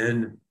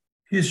in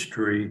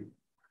history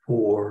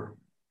for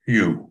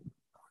you.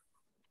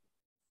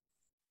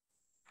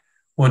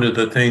 One of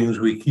the things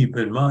we keep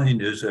in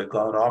mind is that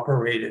God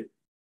operated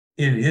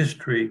in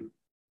history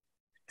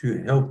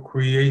to help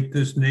create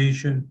this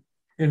nation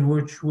in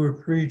which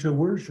we're free to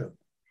worship.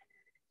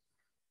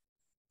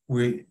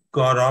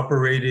 God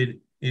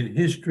operated in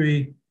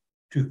history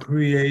to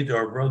create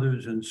our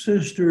brothers and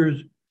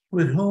sisters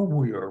with whom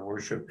we are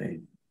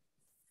worshiping.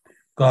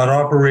 God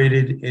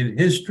operated in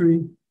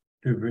history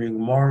to bring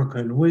Mark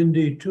and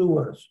Wendy to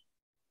us,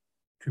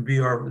 to be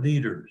our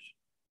leaders.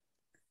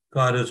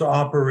 God has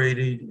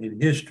operated in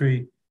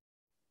history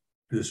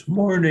this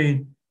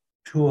morning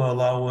to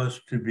allow us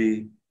to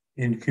be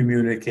in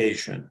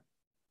communication.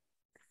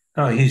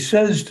 Now, he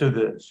says to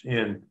this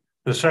in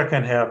the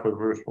second half of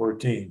verse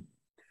 14,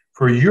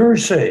 for your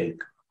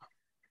sake,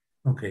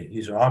 okay,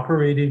 he's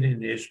operating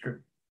in history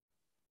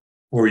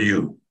for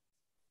you.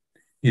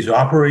 He's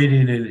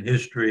operating in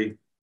history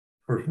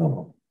for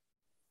Philip.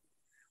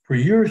 For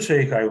your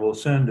sake, I will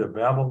send to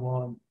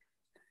Babylon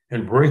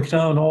and break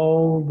down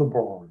all the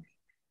bars,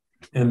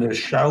 and the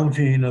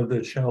shouting of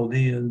the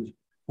Chaldeans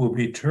will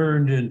be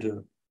turned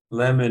into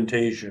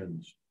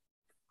lamentations.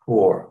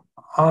 For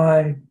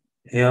I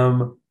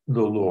am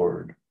the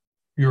Lord,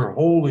 your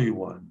Holy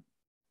One,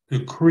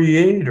 the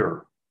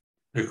Creator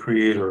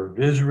of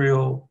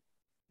Israel,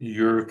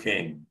 your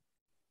King.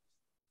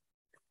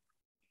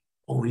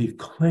 Oh, he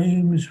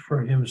claims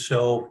for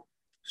himself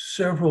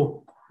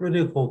several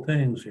critical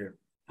things here,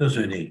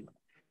 doesn't he?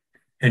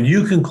 And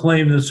you can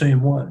claim the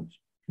same ones.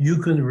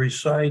 You can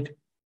recite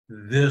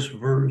this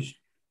verse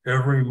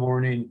every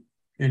morning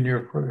in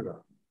your prayer.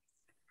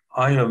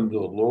 I am the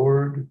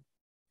Lord,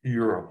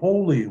 your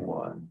Holy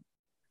One.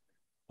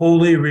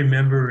 Holy,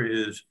 remember,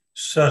 is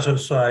set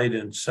aside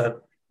and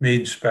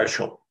made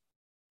special.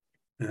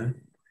 Yeah?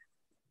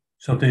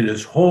 Something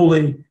is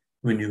holy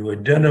when you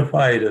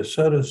identify it as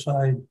set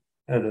aside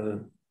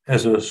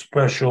as a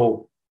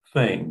special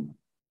thing.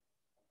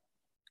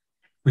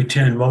 We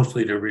tend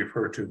mostly to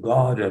refer to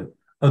God and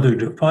other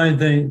divine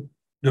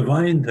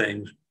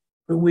things,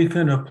 but we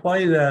can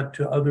apply that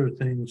to other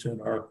things in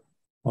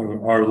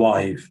our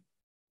life.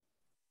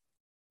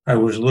 I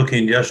was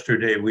looking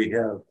yesterday, we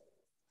have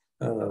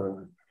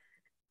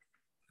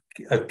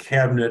a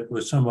cabinet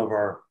with some of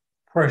our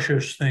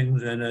precious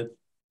things in it,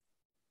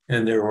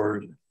 and there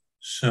were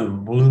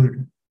some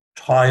blue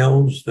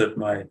tiles that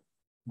my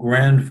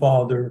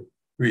grandfather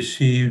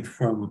received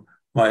from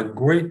my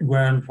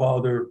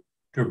great-grandfather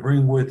to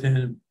bring with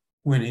him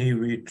when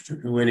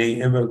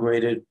he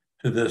immigrated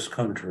to this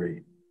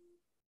country.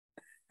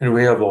 And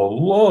we have a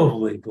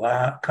lovely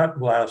cut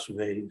glass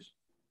vase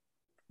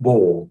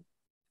bowl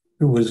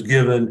that was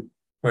given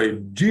by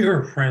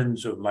dear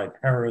friends of my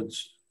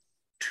parents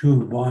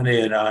to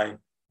Bonnie and I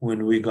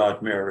when we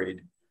got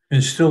married,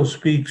 and still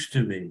speaks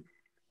to me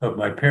of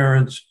my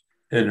parents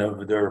and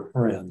of their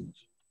friends.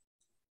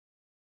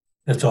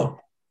 It's a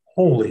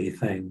holy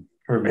thing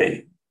for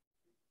me.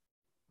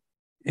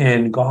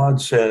 And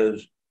God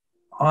says,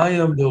 I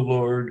am the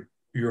Lord,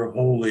 your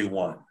Holy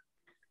One,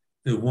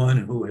 the one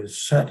who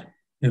has set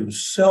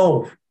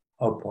himself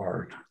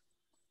apart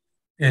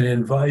and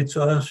invites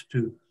us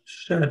to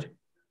set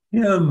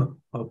him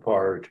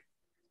apart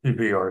to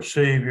be our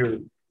Savior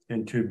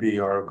and to be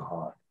our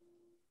God.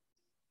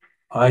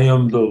 I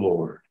am the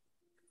Lord.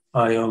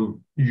 I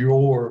am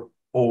your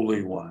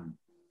Holy One,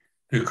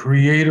 the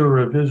Creator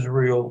of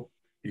Israel,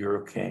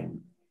 your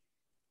King.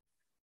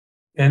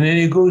 And then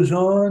he goes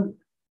on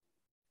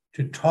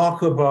to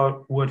talk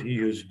about what he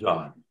has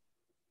done.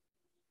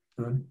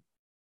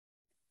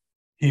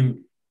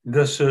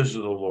 Thus says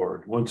the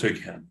Lord, once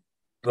again,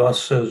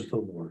 thus says the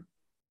Lord,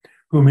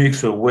 who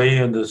makes a way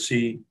in the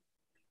sea,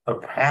 a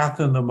path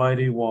in the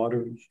mighty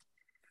waters,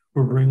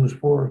 who brings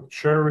forth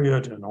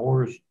chariot and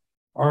horse,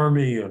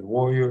 army and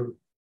warrior.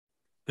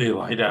 They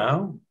lie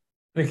down,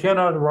 they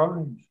cannot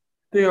rise,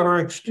 they are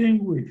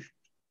extinguished,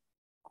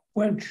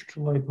 quenched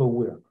like a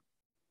wick.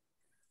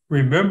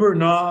 Remember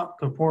not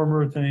the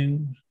former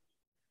things,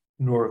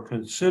 nor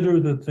consider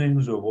the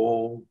things of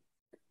old.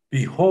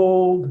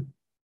 Behold,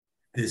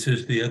 this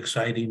is the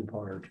exciting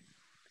part,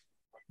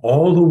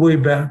 all the way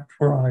back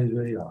for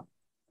Isaiah.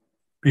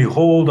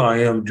 Behold, I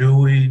am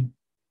doing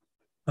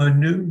a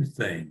new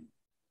thing.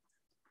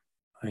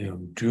 I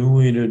am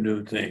doing a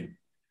new thing.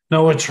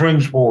 Now it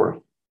springs forth.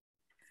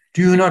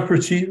 Do you not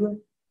perceive it?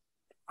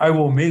 I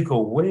will make a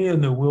way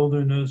in the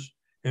wilderness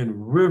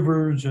and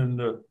rivers in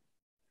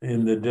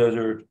the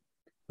desert.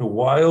 The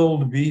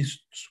wild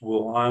beasts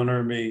will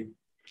honor me,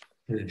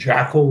 the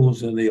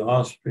jackals and the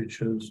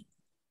ostriches,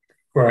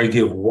 for I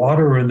give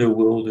water in the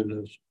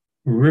wilderness,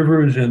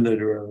 rivers in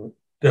the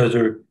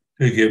desert,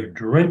 to give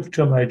drink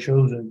to my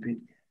chosen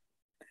people,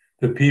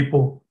 the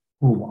people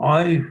whom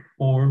I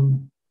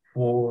formed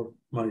for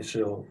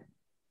myself,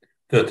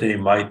 that they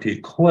might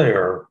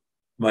declare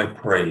my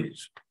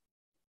praise.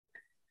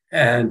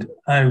 And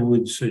I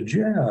would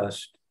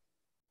suggest,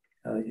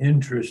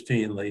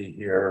 interestingly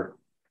here,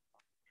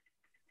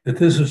 that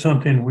this is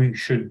something we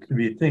should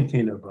be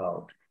thinking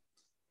about.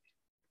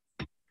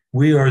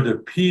 We are the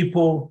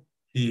people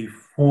he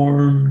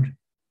formed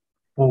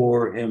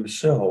for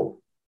himself.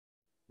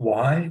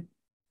 Why?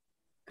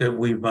 That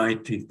we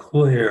might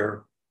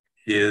declare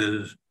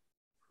his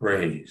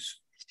praise.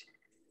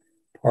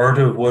 Part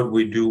of what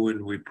we do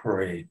when we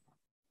pray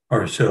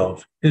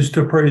ourselves is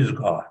to praise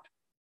God.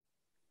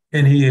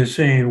 And he is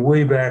saying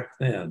way back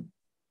then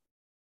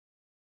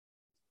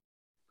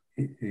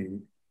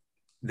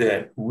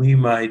that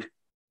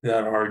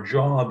our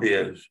job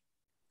is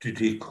to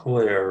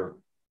declare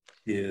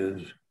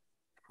his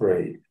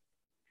praise.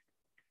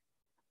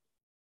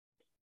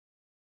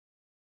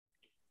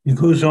 He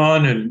goes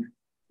on in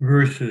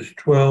verses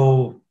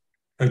 22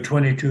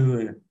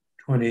 and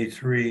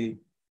 23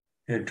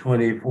 and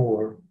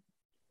 24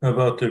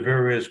 about the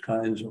various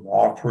kinds of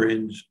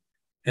offerings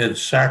and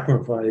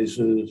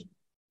sacrifices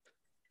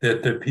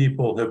that the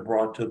people have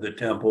brought to the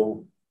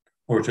temple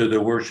or to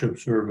the worship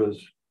service.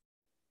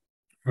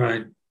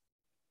 right?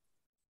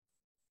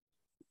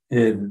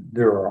 And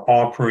there are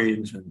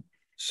offerings and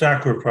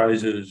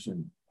sacrifices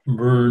and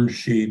burned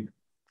sheep.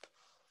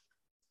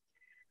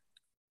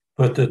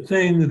 But the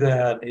thing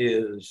that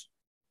is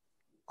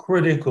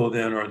critical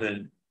then are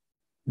the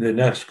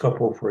next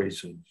couple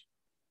phrases.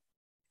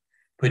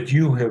 But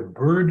you have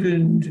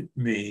burdened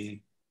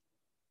me,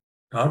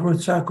 not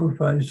with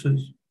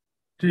sacrifices.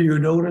 Do you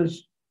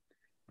notice?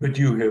 But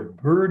you have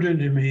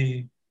burdened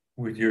me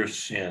with your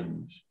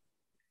sins.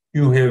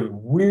 You have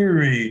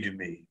wearied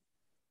me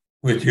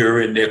with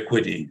your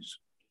iniquities.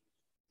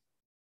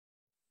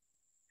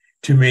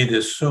 To me,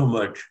 this so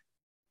much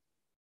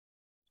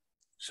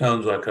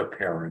sounds like a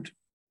parent.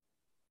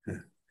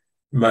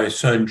 My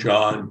son,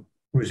 John,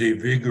 was a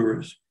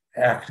vigorous,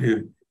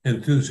 active,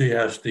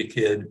 enthusiastic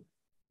kid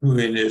who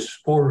in his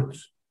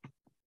sports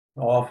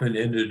often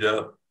ended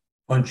up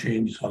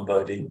punching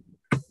somebody.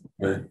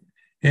 And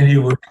he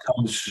would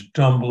come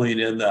stumbling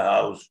in the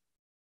house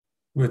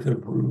with a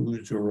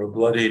bruise or a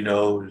bloody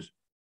nose.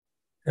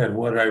 And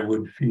what I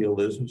would feel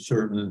is a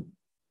certain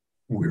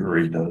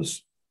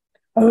weariness.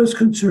 I was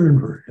concerned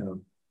for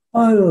him.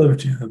 I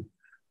loved him.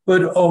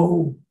 But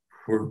oh,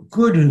 for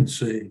goodness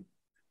sake,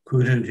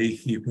 couldn't he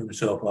keep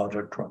himself out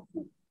of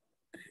trouble?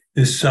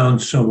 This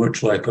sounds so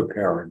much like a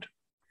parent.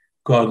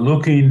 God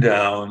looking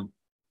down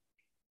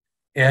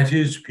at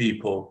his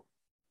people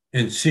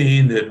and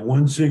seeing that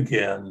once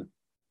again,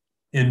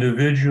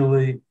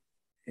 individually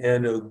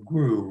and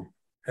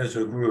as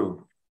a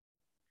group,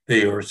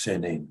 they are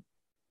sinning.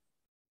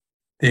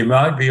 They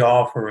might be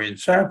offering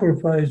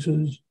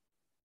sacrifices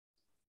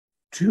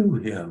to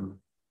him,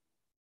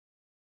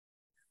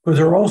 but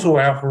they're also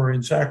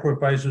offering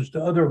sacrifices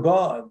to other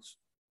gods.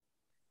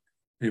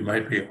 They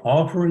might be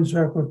offering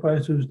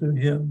sacrifices to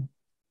him,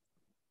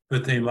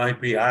 but they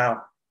might be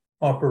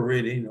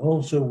operating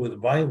also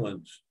with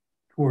violence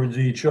towards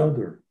each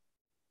other.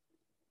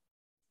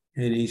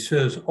 And he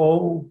says,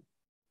 oh,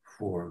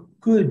 for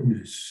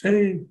goodness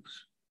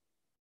sakes,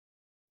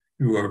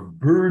 you are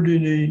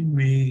burdening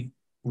me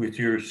with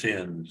your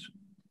sins.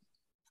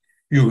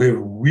 You have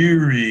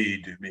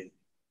wearied me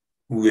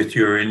with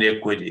your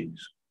iniquities.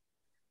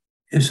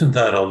 Isn't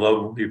that a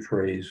lovely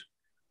phrase?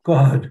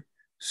 God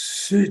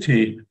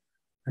sitting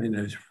in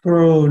his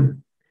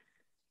throne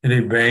and he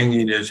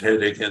banging his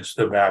head against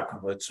the back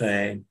of it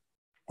saying,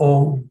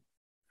 oh,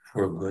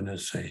 for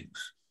goodness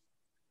sakes,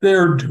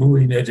 they're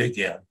doing it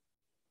again.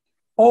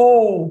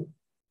 Oh,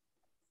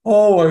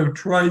 I've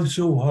tried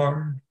so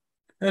hard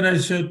and I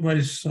sent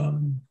my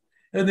son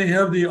and they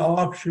have the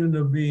option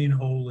of being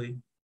holy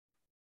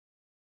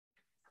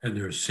and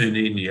they're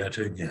sinning yet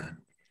again.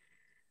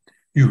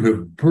 You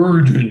have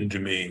burdened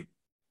me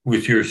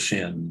with your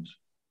sins.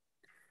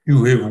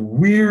 You have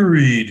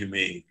wearied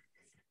me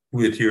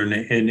with your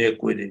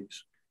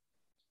iniquities.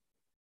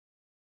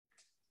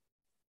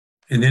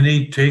 And then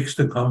he takes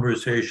the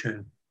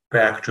conversation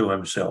back to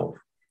himself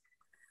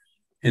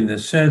in the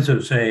sense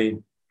of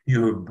saying,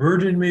 you have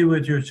burdened me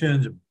with your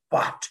sins,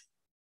 but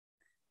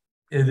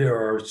and there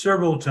are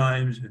several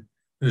times in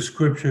the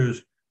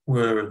scriptures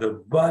where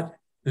the but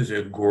is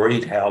a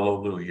great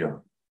hallelujah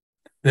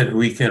that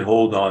we can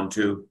hold on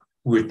to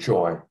with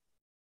joy.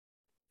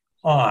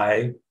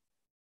 I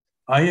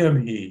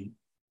am he.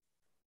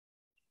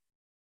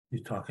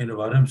 He's talking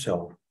about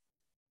himself.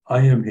 I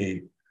am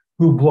he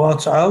who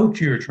blots out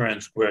your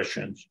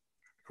transgressions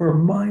for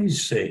my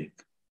sake,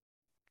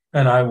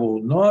 and I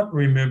will not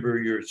remember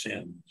your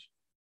sins.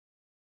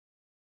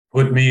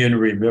 Put me in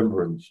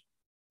remembrance.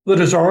 Let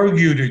us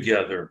argue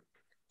together.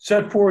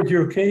 Set forth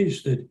your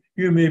case that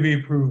you may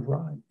be proved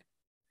right.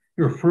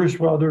 Your first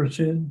father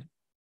sinned,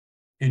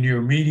 and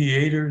your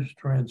mediators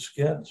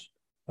transgressed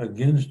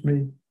against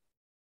me.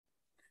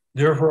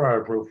 Therefore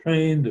I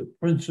profaned the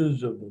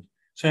princes of the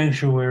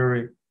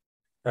sanctuary,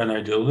 and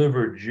I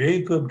delivered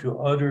Jacob to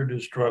utter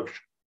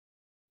destruction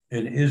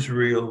and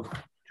Israel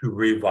to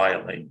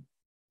reviling.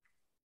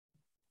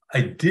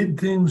 I did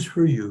things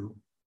for you.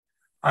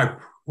 I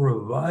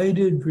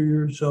provided for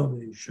your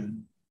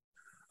salvation.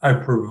 I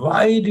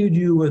provided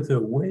you with a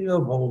way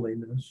of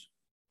holiness.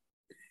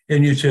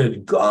 And you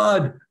said,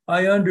 God,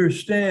 I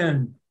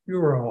understand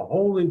you're a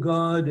holy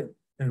God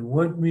and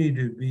want me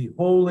to be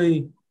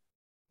holy.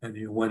 And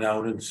you went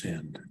out and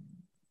sinned.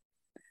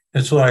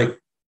 It's like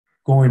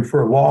going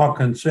for a walk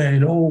and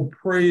saying, oh,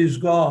 praise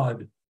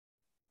God,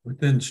 but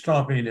then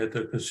stopping at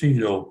the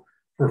casino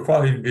for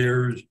 5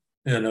 beers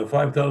and a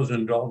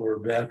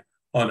 $5,000 bet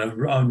on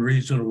an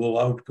unreasonable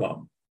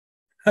outcome.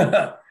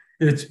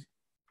 It's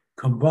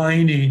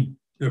combining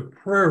the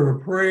prayer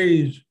of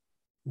praise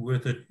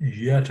with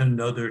yet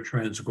another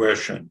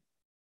transgression.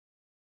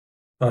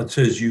 God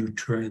says, you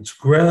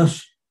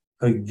transgress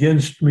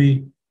against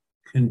me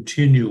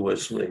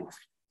continuously.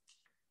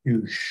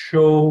 You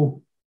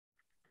show,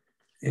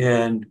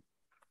 and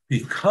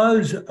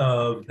because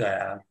of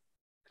that,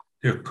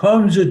 there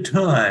comes a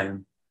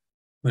time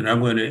when I'm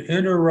going to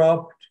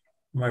interrupt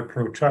my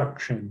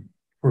protection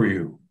for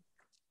you.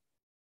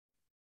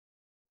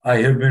 I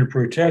have been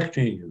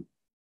protecting you.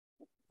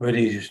 But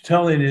he's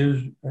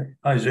telling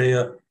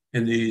Isaiah,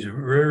 in these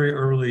very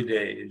early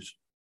days.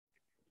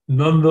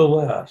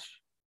 Nonetheless,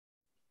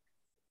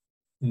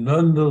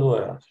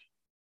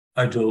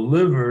 I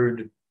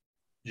delivered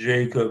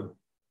Jacob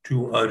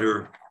to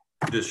utter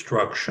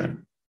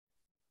destruction.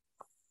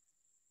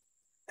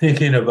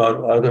 Thinking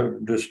about utter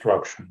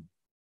destruction,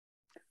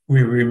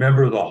 we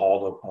remember the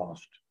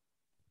Holocaust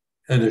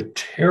and the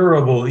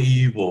terrible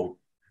evil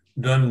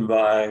done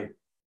by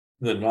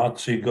the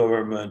Nazi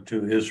government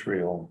to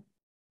Israel.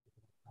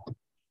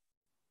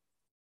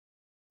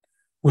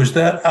 Was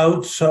that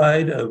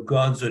outside of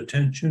God's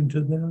attention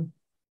to them?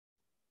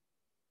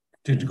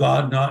 Did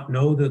God not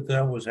know that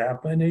that was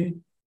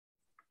happening?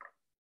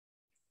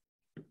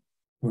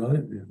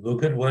 Well,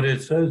 look at what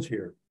it says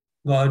here.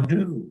 God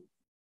knew.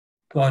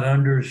 God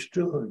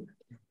understood.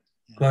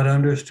 God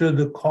understood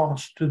the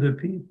cost to the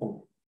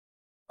people.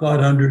 God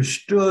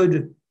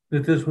understood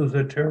that this was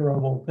a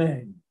terrible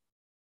thing.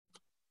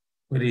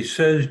 But he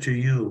says to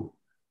you,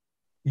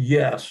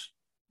 yes,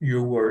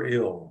 you were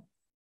ill.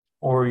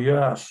 Or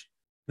yes,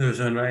 there's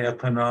an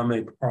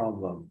economic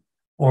problem.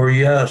 Or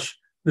yes,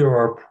 there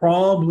are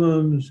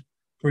problems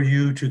for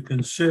you to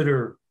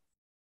consider,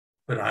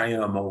 but I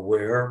am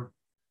aware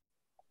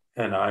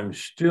and I'm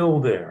still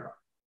there.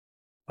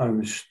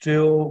 I'm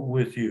still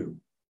with you.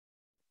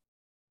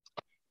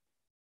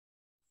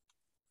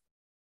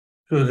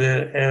 So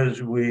that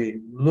as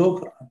we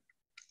look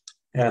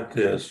at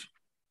this,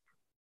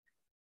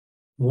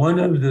 one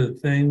of the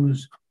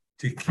things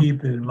to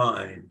keep in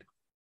mind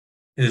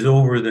is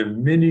over the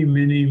many,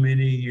 many,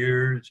 many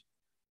years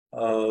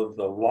of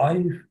the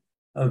life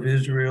of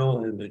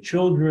Israel and the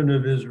children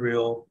of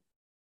Israel,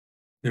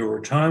 there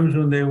were times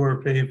when they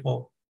were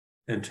faithful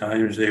and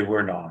times they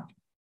were not.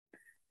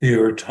 There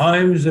were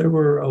times that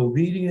were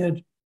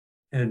obedient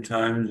and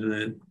times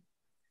that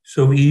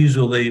so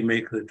easily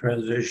make the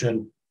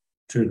transition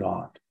to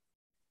not.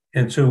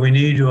 And so we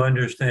need to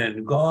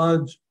understand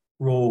God's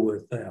role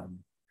with them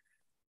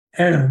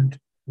and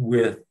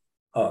with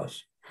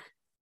us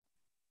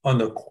on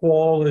the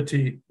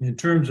quality, in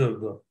terms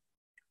of the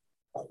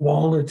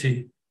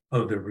quality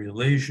of the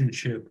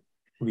relationship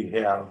we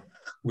have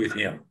with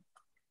him.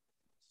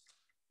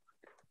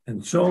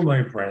 And so,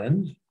 my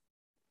friends,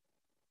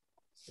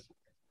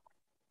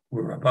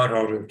 we're about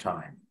out of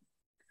time.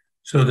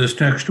 So this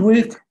next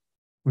week,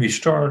 we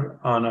start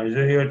on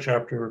Isaiah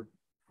chapter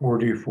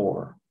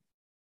 44,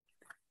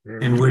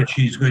 in which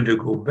he's going to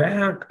go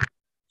back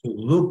to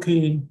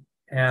looking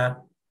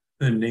at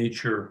the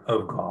nature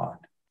of God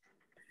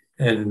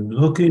and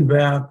looking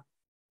back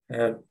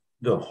at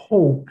the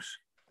hopes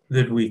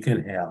that we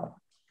can have.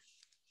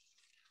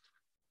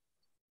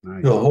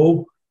 Nice. The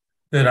hope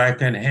that I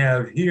can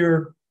have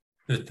here,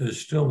 that there's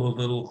still a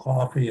little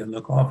coffee in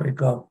the coffee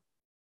cup,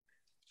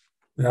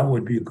 that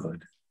would be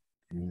good.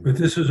 But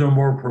this is a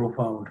more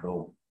profound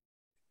hope.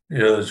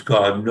 Does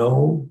God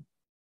know?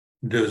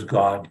 Does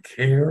God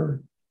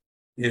care?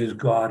 Is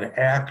God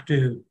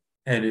active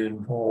and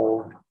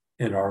involved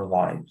in our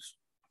lives?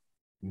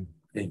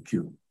 Thank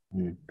you.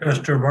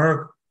 Pastor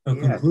Mark, a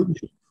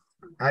conclusion.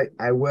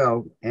 I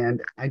will.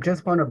 And I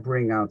just want to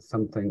bring out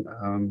something.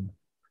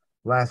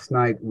 Last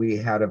night we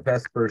had a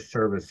Vesper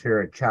service here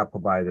at Chapel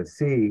by the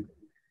Sea,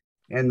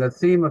 and the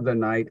theme of the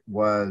night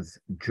was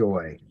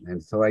joy.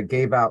 And so I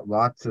gave out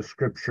lots of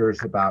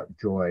scriptures about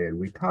joy, and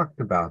we talked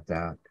about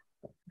that.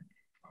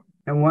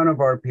 And one of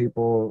our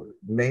people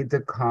made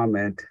the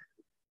comment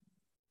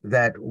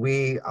that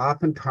we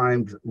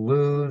oftentimes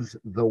lose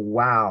the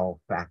wow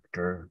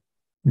factor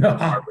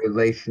of our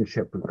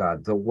relationship with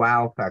God, the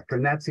wow factor.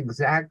 And that's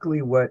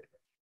exactly what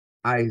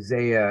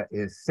Isaiah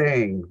is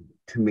saying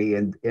to me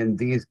in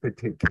these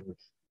particular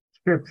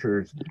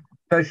scriptures,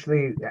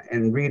 especially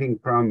in reading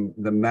from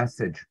the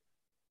Message,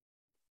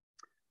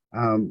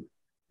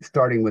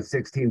 starting with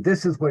 16.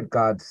 This is what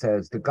God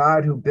says: the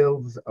God who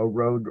builds a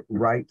road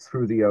right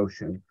through the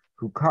ocean,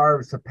 who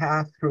carves a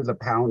path through the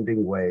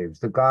pounding waves,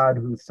 the God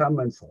who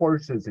summons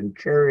horses and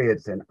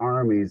chariots and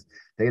armies.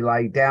 They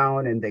lie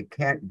down and they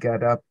can't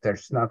get up. They're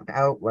snuffed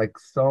out like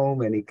so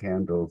many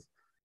candles.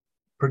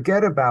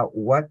 Forget about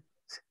what's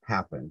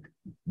happened.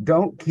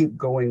 Don't keep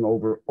going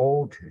over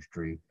old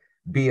history.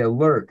 Be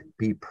alert,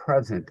 be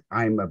present.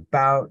 I'm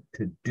about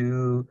to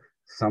do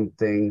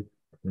something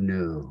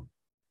new.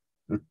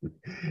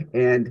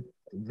 And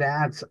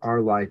that's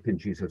our life in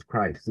Jesus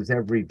Christ, is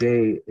every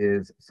day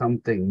is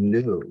something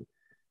new.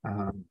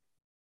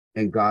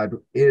 And God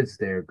is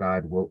there.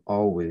 God will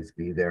always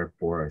be there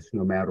for us.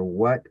 No matter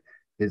what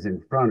is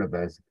in front of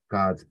us,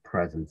 God's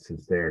presence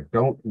is there.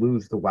 Don't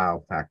lose the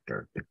wow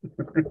factor.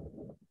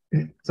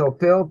 So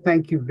Phil,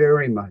 thank you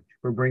very much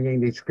for bringing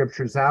these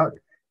scriptures out.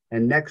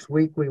 And next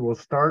week we will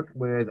start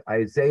with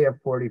Isaiah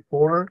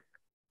 44.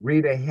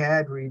 Read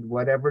ahead, read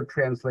whatever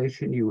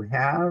translation you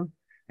have,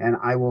 and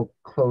I will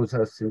close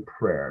us in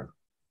prayer.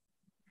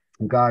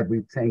 God,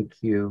 we thank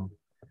you,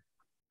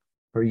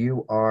 for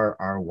you are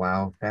our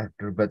wow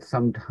factor, but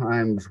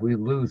sometimes we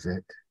lose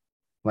it.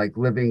 Like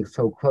living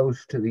so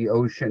close to the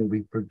ocean,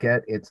 we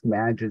forget its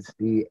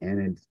majesty and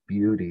its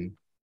beauty.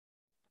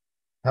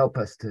 Help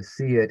us to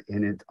see it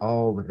in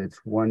all of its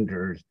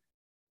wonders,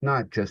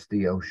 not just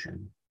the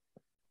ocean,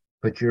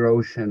 but your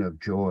ocean of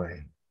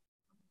joy.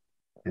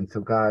 And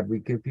so, God, we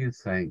give you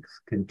thanks.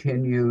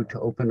 Continue to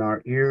open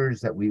our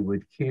ears that we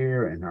would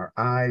hear and our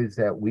eyes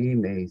that we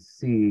may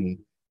see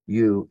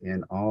you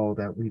in all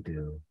that we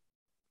do.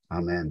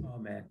 Amen.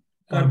 Amen.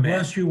 God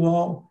bless you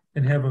all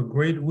and have a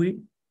great week.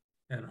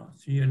 And I'll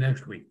see you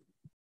next week.